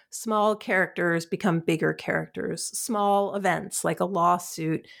book. Small characters become bigger characters. Small events like a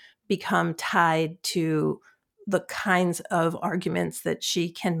lawsuit become tied to the kinds of arguments that she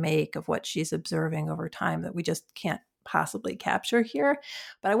can make of what she's observing over time that we just can't possibly capture here.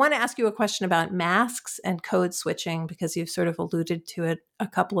 But I want to ask you a question about masks and code switching, because you've sort of alluded to it a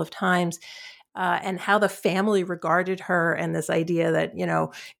couple of times, and how the family regarded her, and this idea that,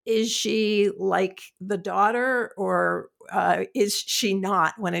 is she like the daughter, or is she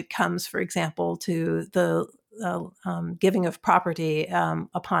not, when it comes, for example, to the giving of property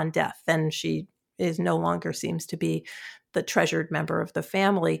upon death? Then she is no longer seems to be the treasured member of the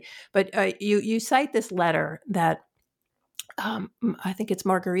family. But you cite this letter that I think it's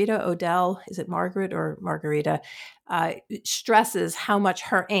Margarita Odell. Is it Margaret or Margarita? Stresses how much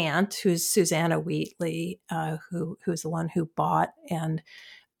her aunt, who's Susanna Wheatley, who's the one who bought and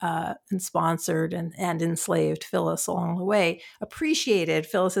sponsored and enslaved Phillis along the way, appreciated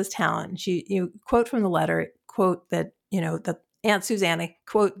Phyllis's talent. You quote from the letter, quote that that Aunt Susanna,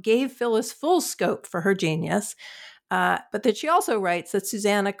 quote, gave Phyllis full scope for her genius. But that she also writes that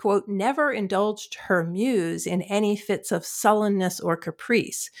Susanna, quote, never indulged her muse in any fits of sullenness or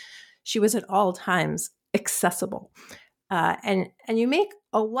caprice. She was at all times accessible. And you make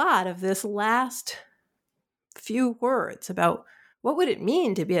a lot of this last few words about what would it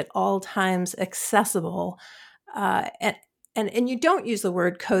mean to be at all times accessible. And you don't use the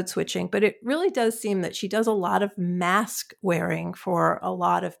word code switching, but it really does seem that she does a lot of mask wearing for a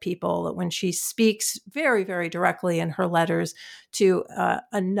lot of people, that when she speaks very, very directly in her letters to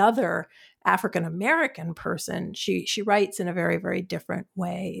another African-American person, she writes in a very, very different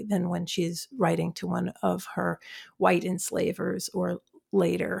way than when she's writing to one of her white enslavers, or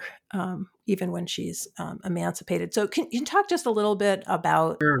later, even when she's emancipated. So can you talk just a little bit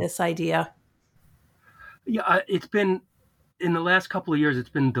about this idea? Yeah, it's been, in the last couple of years, it's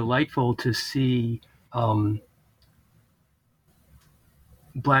been delightful to see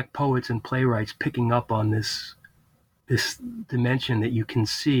Black poets and playwrights picking up on this dimension that you can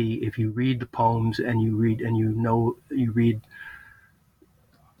see if you read the poems and you read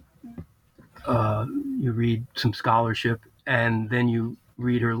some scholarship and then you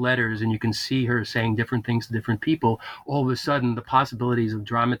read her letters and you can see her saying different things to different people, all of a sudden the possibilities of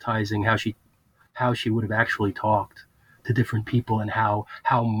dramatizing how she would have actually talked to different people and how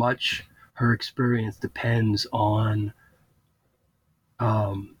much her experience depends on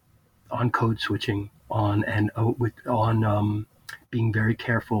code switching, on being very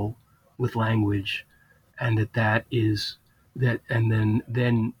careful with language, and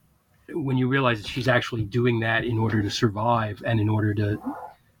then when you realize that she's actually doing that in order to survive and in order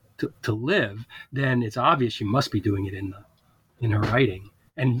to live, then it's obvious she must be doing it in her writing,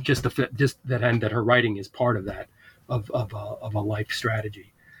 and that her writing is part of that of a life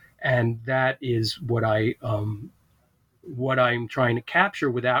strategy, and that is what I'm trying to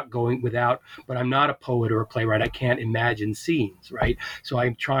capture but I'm not a poet or a playwright. I can't imagine scenes, right? So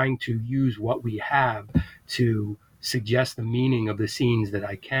I'm trying to use what we have to suggest the meaning of the scenes that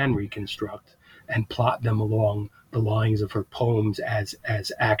I can reconstruct and plot them along the lines of her poems as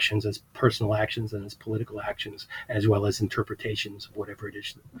actions, as personal actions and as political actions, as well as interpretations of whatever it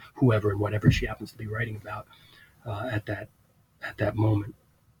is, whoever and whatever she happens to be writing about at that moment.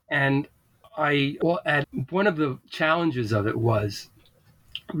 And one of the challenges of it was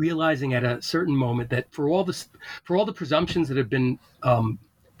realizing at a certain moment that for all the presumptions that have been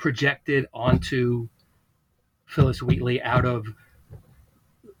projected onto Phillis Wheatley out of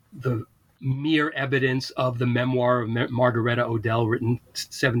the mere evidence of the memoir of Margaretta Odell, written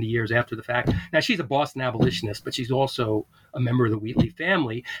 70 years after the fact. Now, she's a Boston abolitionist, but she's also a member of the Wheatley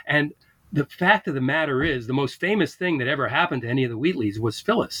family. And the fact of the matter is, the most famous thing that ever happened to any of the Wheatleys was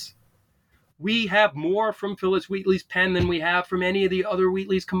Phillis. We have more from Phillis Wheatley's pen than we have from any of the other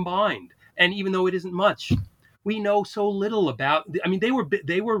Wheatleys combined. And even though it isn't much, we know so little about. I mean, they were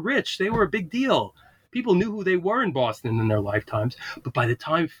rich. They were a big deal. People knew who they were in Boston in their lifetimes. But by the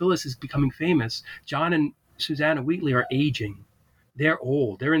time Phillis is becoming famous, John and Susanna Wheatley are aging. They're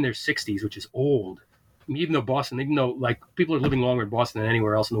old. They're in their 60s, which is old. I mean, even though like people are living longer in Boston than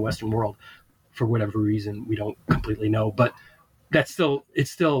anywhere else in the Western world, for whatever reason, we don't completely know. But it's still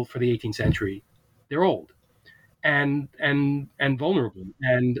for the 18th century. They're old and vulnerable.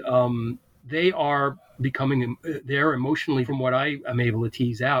 And they are becoming, they're emotionally, from what I am able to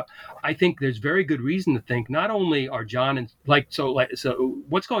tease out, I think there's very good reason to think not only are John and so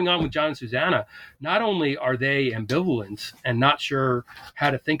what's going on with John and Susanna, not only are they ambivalent and not sure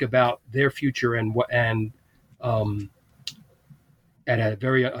how to think about their future at a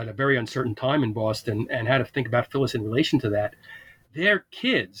very uncertain time in Boston, and how to think about Phillis in relation to that, their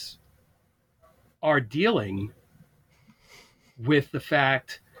kids are dealing with the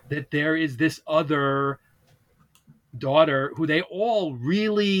fact that there is this other daughter who they all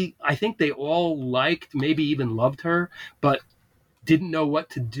really, I think they all liked, maybe even loved her, but didn't know what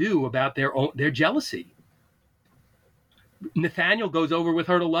to do about their jealousy. Nathaniel goes over with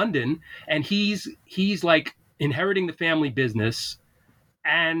her to London, and he's like inheriting the family business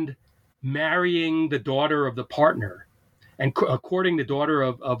and marrying the daughter of the partner and courting the daughter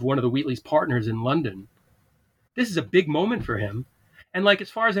of one of the Wheatley's partners in London. This is a big moment for him. And like, as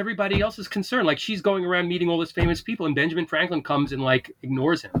far as everybody else is concerned, like, she's going around meeting all these famous people, and Benjamin Franklin comes and like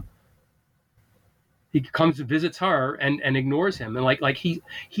ignores him. He comes and visits her and ignores him. And like he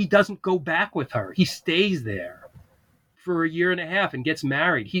doesn't go back with her. He stays there for a year and a half and gets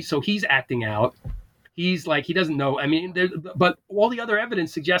married. He's acting out. He's like, he doesn't know. I mean, but all the other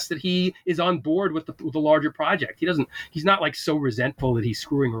evidence suggests that he is on board with the larger project. He's not like so resentful that he's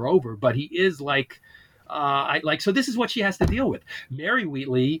screwing her over, but he is like, so this is what she has to deal with. Mary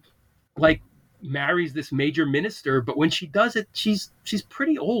Wheatley, like, marries this major minister, but when she does it, she's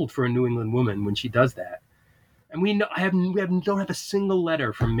pretty old for a New England woman when she does that. And we don't have a single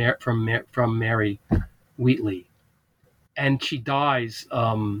letter from Mary Wheatley, and she dies.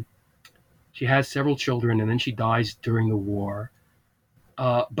 She has several children, and then she dies during the war.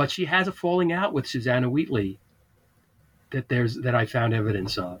 But she has a falling out with Susanna Wheatley that I found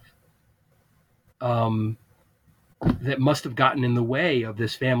evidence of. That must have gotten in the way of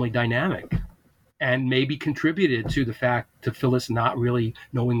this family dynamic, and maybe contributed to the fact to Phillis not really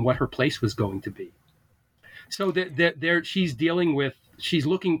knowing what her place was going to be. So she's dealing with, she's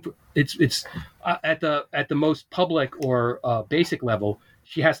looking for, it's at the most public or basic level,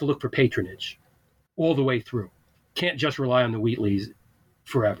 she has to look for patronage all the way through. Can't just rely on the Wheatleys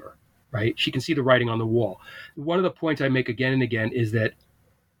forever, right? She can see the writing on the wall. One of the points I make again and again is that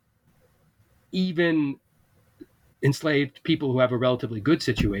even enslaved people who have a relatively good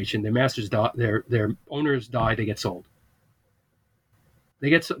situation, their masters die, their owners die, they get sold. They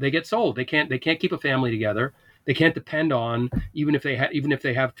get sold. They can't keep a family together. They can't depend on, even if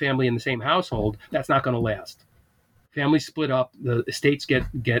they have family in the same household, that's not going to last. Families split up. The estates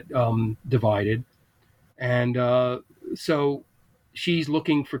get divided, and so she's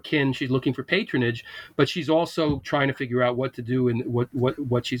looking for kin. She's looking for patronage, but she's also trying to figure out what to do and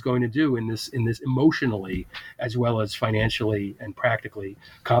what she's going to do in this emotionally as well as financially and practically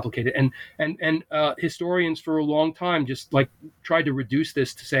complicated. And historians for a long time just like tried to reduce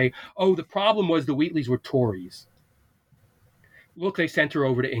this to say, oh, the problem was the Wheatleys were Tories. Look, they sent her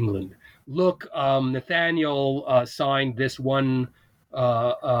over to England. Look, Nathaniel signed this one.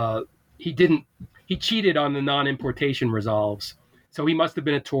 He cheated on the non-importation resolves. So he must have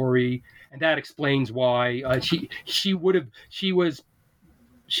been a Tory, and that explains why she would have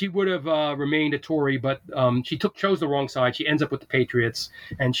remained a Tory, but she chose the wrong side. She ends up with the Patriots,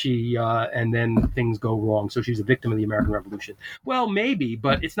 and and then things go wrong. So she's a victim of the American Revolution. Well, maybe,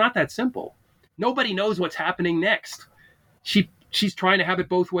 but it's not that simple. Nobody knows what's happening next. She's trying to have it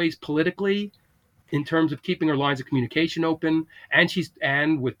both ways politically, in terms of keeping her lines of communication open,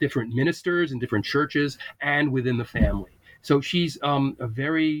 and with different ministers and different churches, and within the family. So she's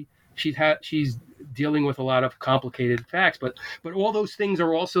she's dealing with a lot of complicated facts, but all those things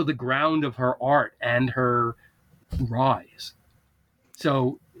are also the ground of her art and her rise.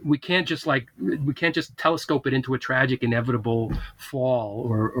 So we can't just telescope it into a tragic inevitable fall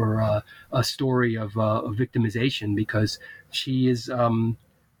or a story of victimization, because she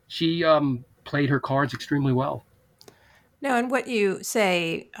played her cards extremely well. No, and what you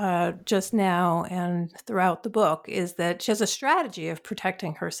say just now and throughout the book is that she has a strategy of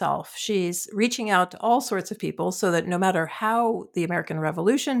protecting herself. She's reaching out to all sorts of people so that no matter how the American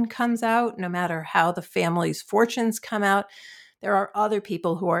Revolution comes out, no matter how the family's fortunes come out, there are other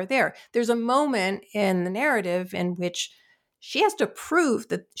people who are there. There's a moment in the narrative in which she has to prove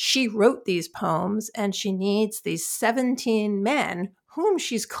that she wrote these poems, and she needs these 17 men whom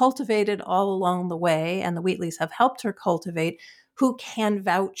she's cultivated all along the way, and the Wheatleys have helped her cultivate, who can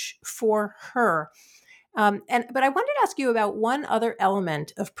vouch for her. But I wanted to ask you about one other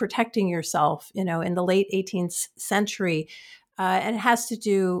element of protecting yourself, in the late 18th century, and it has to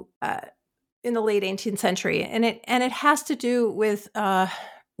do in the late 18th century, and it has to do with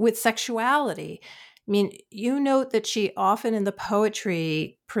sexuality. I mean, you note that she often in the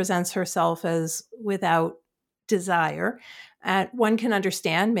poetry presents herself as without desire. One can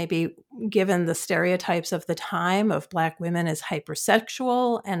understand, maybe given the stereotypes of the time of Black women as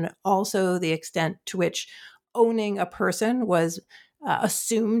hypersexual, and also the extent to which owning a person was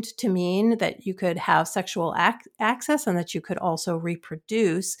assumed to mean that you could have sexual access and that you could also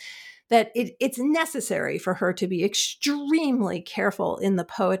reproduce, that it's necessary for her to be extremely careful in the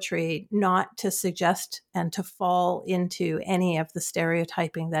poetry not to suggest and to fall into any of the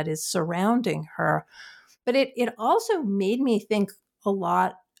stereotyping that is surrounding her. But it also made me think a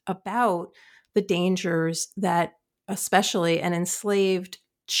lot about the dangers that especially an enslaved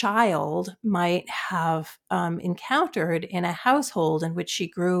child might have encountered in a household in which she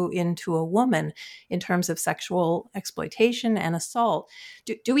grew into a woman in terms of sexual exploitation and assault.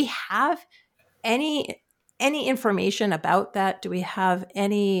 Do we have any information about that? Do we have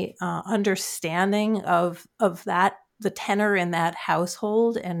any understanding of that, the tenor in that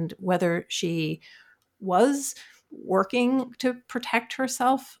household, and whether she was working to protect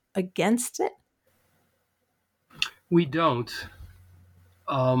herself against it? We don't.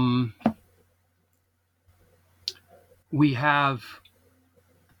 We have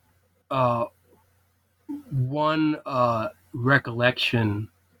one recollection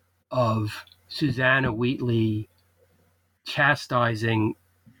of Susanna Wheatley chastising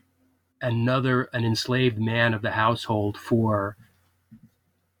an enslaved man of the household for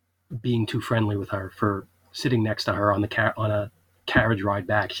being too friendly with her, for sitting next to her on a carriage ride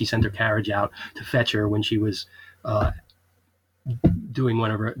back. She sent her carriage out to fetch her when she was doing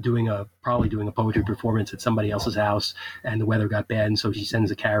a poetry performance at somebody else's house, and the weather got bad, and so she sends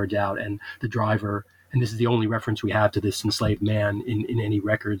the carriage out, and the driver, and this is the only reference we have to this enslaved man in any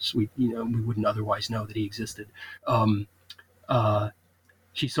records. We wouldn't otherwise know that he existed.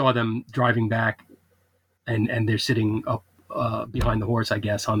 She saw them driving back, and they're sitting up behind the horse, I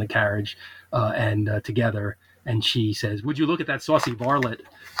guess, on the carriage, and together. And she says, "Would you look at that saucy varlet,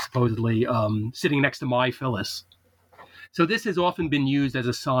 supposedly sitting next to my Phillis?" So this has often been used as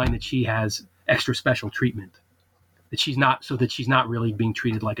a sign that she has extra special treatment, that she's not really being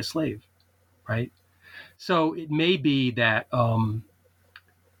treated like a slave, right? So it may be that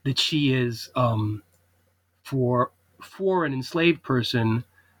that she is for an enslaved person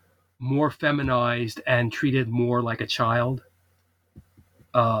more feminized and treated more like a child,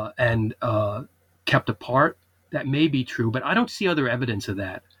 and kept apart. That may be true, but I don't see other evidence of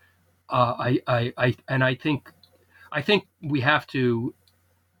that. I think I think we have to,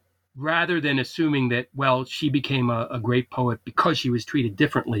 rather than assuming that, well, she became a great poet because she was treated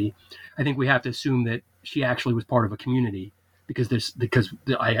differently, I think we have to assume that she actually was part of a community, because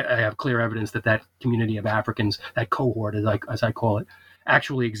I have clear evidence that community of Africans, that cohort, as I call it,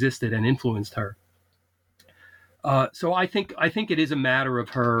 actually existed and influenced her. So I think it is a matter of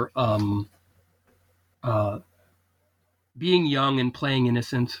her being young and playing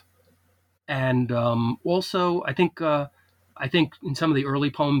innocent, and also I think in some of the early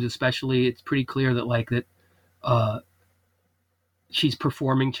poems, especially, it's pretty clear that she's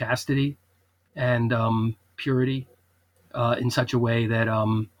performing chastity and purity in such a way that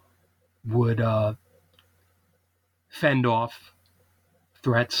would fend off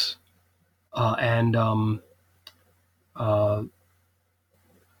threats and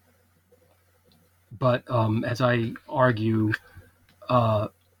but as I argue,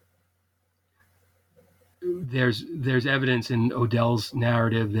 there's evidence in Odell's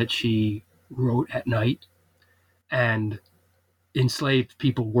narrative that she wrote at night, and enslaved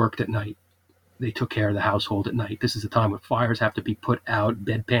people worked at night. They took care of the household at night. This is a time when fires have to be put out,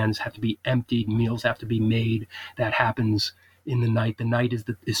 bedpans have to be emptied, meals have to be made. That happens in the night. The night is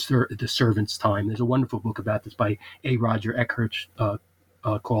the servant's time. There's a wonderful book about this by A. Roger Eckhart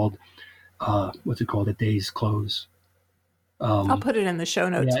called, what's it called? A Day's Close. I'll put it in the show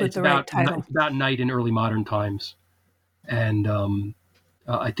notes with the right title. It's about night in early modern times. And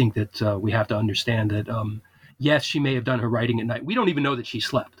I think that we have to understand that, yes, she may have done her writing at night. We don't even know that she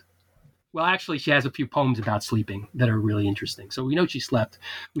slept. Well, actually, she has a few poems about sleeping that are really interesting. So we know she slept.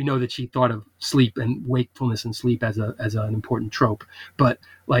 We know that she thought of sleep and wakefulness and sleep as an important trope. But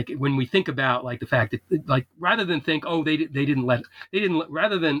like when we think about like the fact that like rather than think, oh,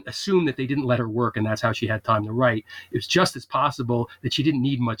 rather than assume that they didn't let her work and that's how she had time to write, it's just as possible that she didn't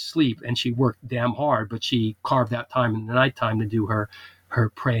need much sleep and she worked damn hard, but she carved out time in the nighttime to do her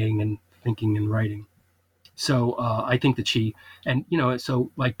praying and thinking and writing. So I think that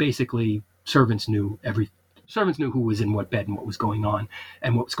so like basically servants knew who was in what bed and what was going on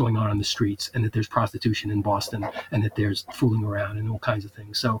on the streets, and that there's prostitution in Boston and that there's fooling around and all kinds of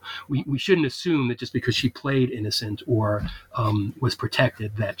things. So we shouldn't assume that just because she played innocent or was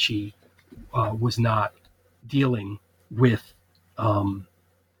protected that she was not dealing with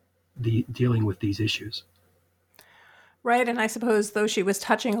these issues. Right. And I suppose though she was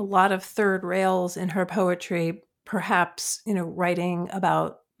touching a lot of third rails in her poetry, perhaps, writing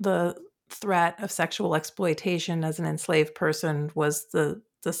about the threat of sexual exploitation as an enslaved person was the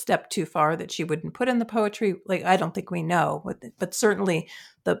step too far that she wouldn't put in the poetry. Like, I don't think we know, but certainly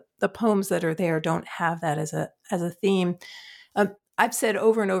the poems that are there don't have that as a theme. I've said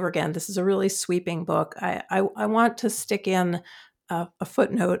over and over again, this is a really sweeping book. I want to stick in a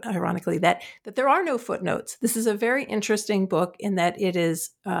footnote, ironically, that there are no footnotes. This is a very interesting book in that it is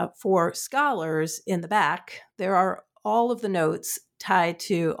for scholars in the back. There are all of the notes tied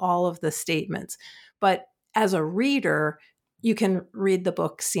to all of the statements. But as a reader, you can read the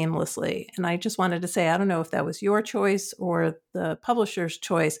book seamlessly. And I just wanted to say, I don't know if that was your choice or the publisher's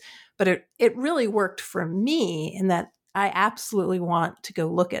choice, but it really worked for me in that I absolutely want to go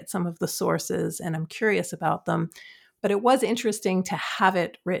look at some of the sources and I'm curious about them. But it was interesting to have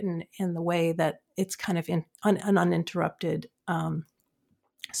it written in the way that it's kind of an uninterrupted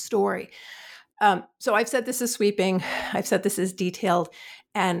story. So I've said this is sweeping. I've said this is detailed,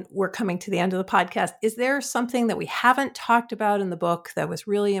 and we're coming to the end of the podcast. Is there something that we haven't talked about in the book that was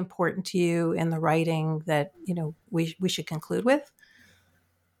really important to you in the writing that we should conclude with?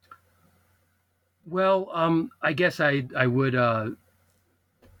 Well, I guess I would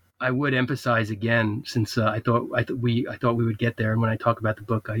emphasize again, since I thought we would get there, and when I talk about the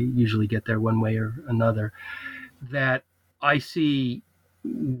book, I usually get there one way or another, that I see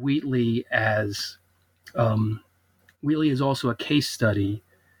Wheatley as also a case study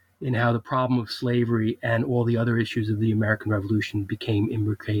in how the problem of slavery and all the other issues of the American Revolution became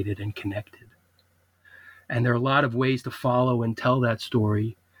imbricated and connected. And there are a lot of ways to follow and tell that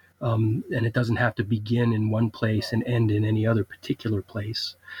story, and it doesn't have to begin in one place and end in any other particular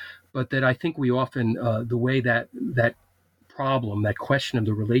place. But that I think we often, the way that problem, that question of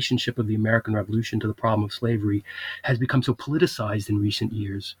the relationship of the American Revolution to the problem of slavery has become so politicized in recent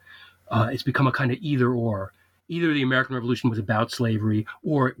years. It's become a kind of either or. Either the American Revolution was about slavery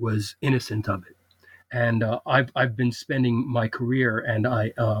or it was innocent of it. And I've been spending my career, and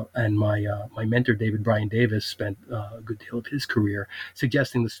my mentor David Bryan Davis spent a good deal of his career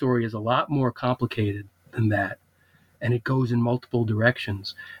suggesting the story is a lot more complicated than that, and it goes in multiple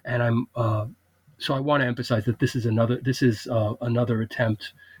directions. And so I want to emphasize that this is another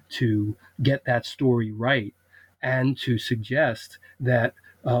attempt to get that story right, and to suggest that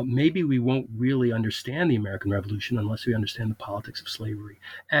maybe we won't really understand the American Revolution unless we understand the politics of slavery,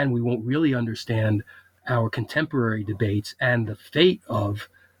 and we won't really understand our contemporary debates and the fate of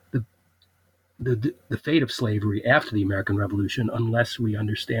the fate of slavery after the American Revolution unless we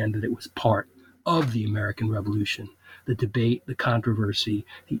understand that it was part of the American Revolution. The debate, the controversy,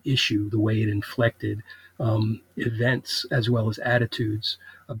 the issue, the way it inflected events as well as attitudes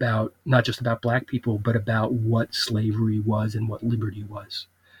about not just about Black people, but about what slavery was and what liberty was.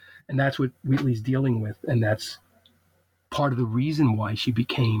 And that's what Wheatley's dealing with. And that's part of the reason why she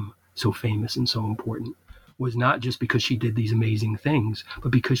became so famous and so important, was not just because she did these amazing things,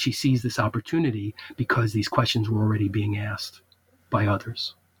 but because she sees this opportunity because these questions were already being asked by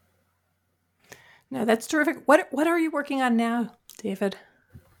others. No, that's terrific. What are you working on now, David?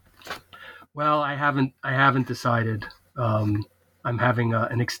 Well, I haven't decided. I'm having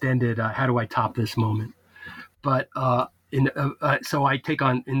an extended how do I top this moment? But so I take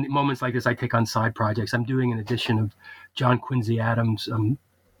on, in moments like this, I take on side projects. I'm doing an edition of John Quincy Adams'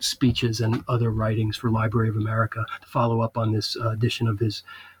 speeches and other writings for Library of America to follow up on this edition of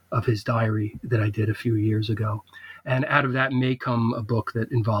his diary that I did a few years ago. And out of that may come a book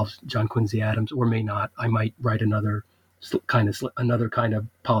that involves John Quincy Adams, or may not. I might write another kind of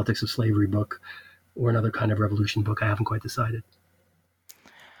politics of slavery book, or another kind of revolution book. I haven't quite decided.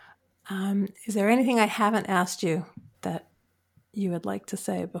 Is there anything I haven't asked you that you would like to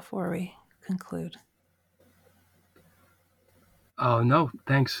say before we conclude? Oh, no,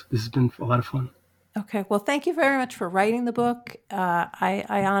 thanks. This has been a lot of fun. Okay. Well, thank you very much for writing the book.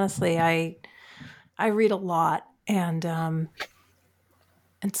 I honestly, I read a lot, and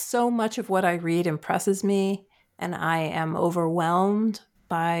so much of what I read impresses me, and I am overwhelmed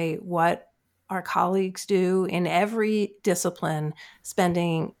by what our colleagues do in every discipline,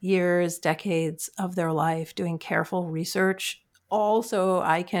 spending years, decades of their life doing careful research, all so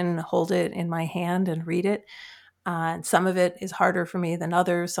I can hold it in my hand and read it. And some of it is harder for me than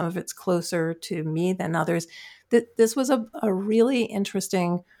others. Some of it's closer to me than others. This was a really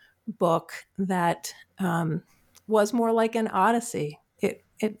interesting book that was more like an Odyssey.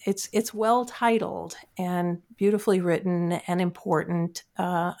 It's well titled and beautifully written and important,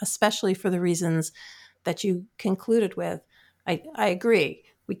 especially for the reasons that you concluded with. I agree.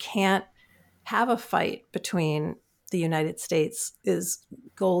 We can't have a fight between the United States is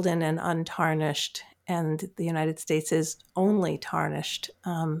golden and untarnished, and the United States is only tarnished.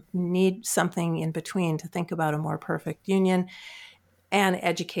 Need something in between to think about a more perfect union, and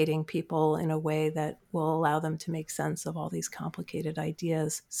educating people in a way that will allow them to make sense of all these complicated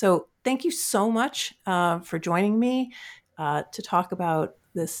ideas. So thank you so much for joining me to talk about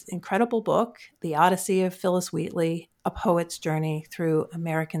this incredible book, The Odyssey of Phillis Wheatley, A Poet's Journey Through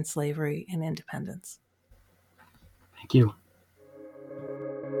American Slavery and Independence. Thank you.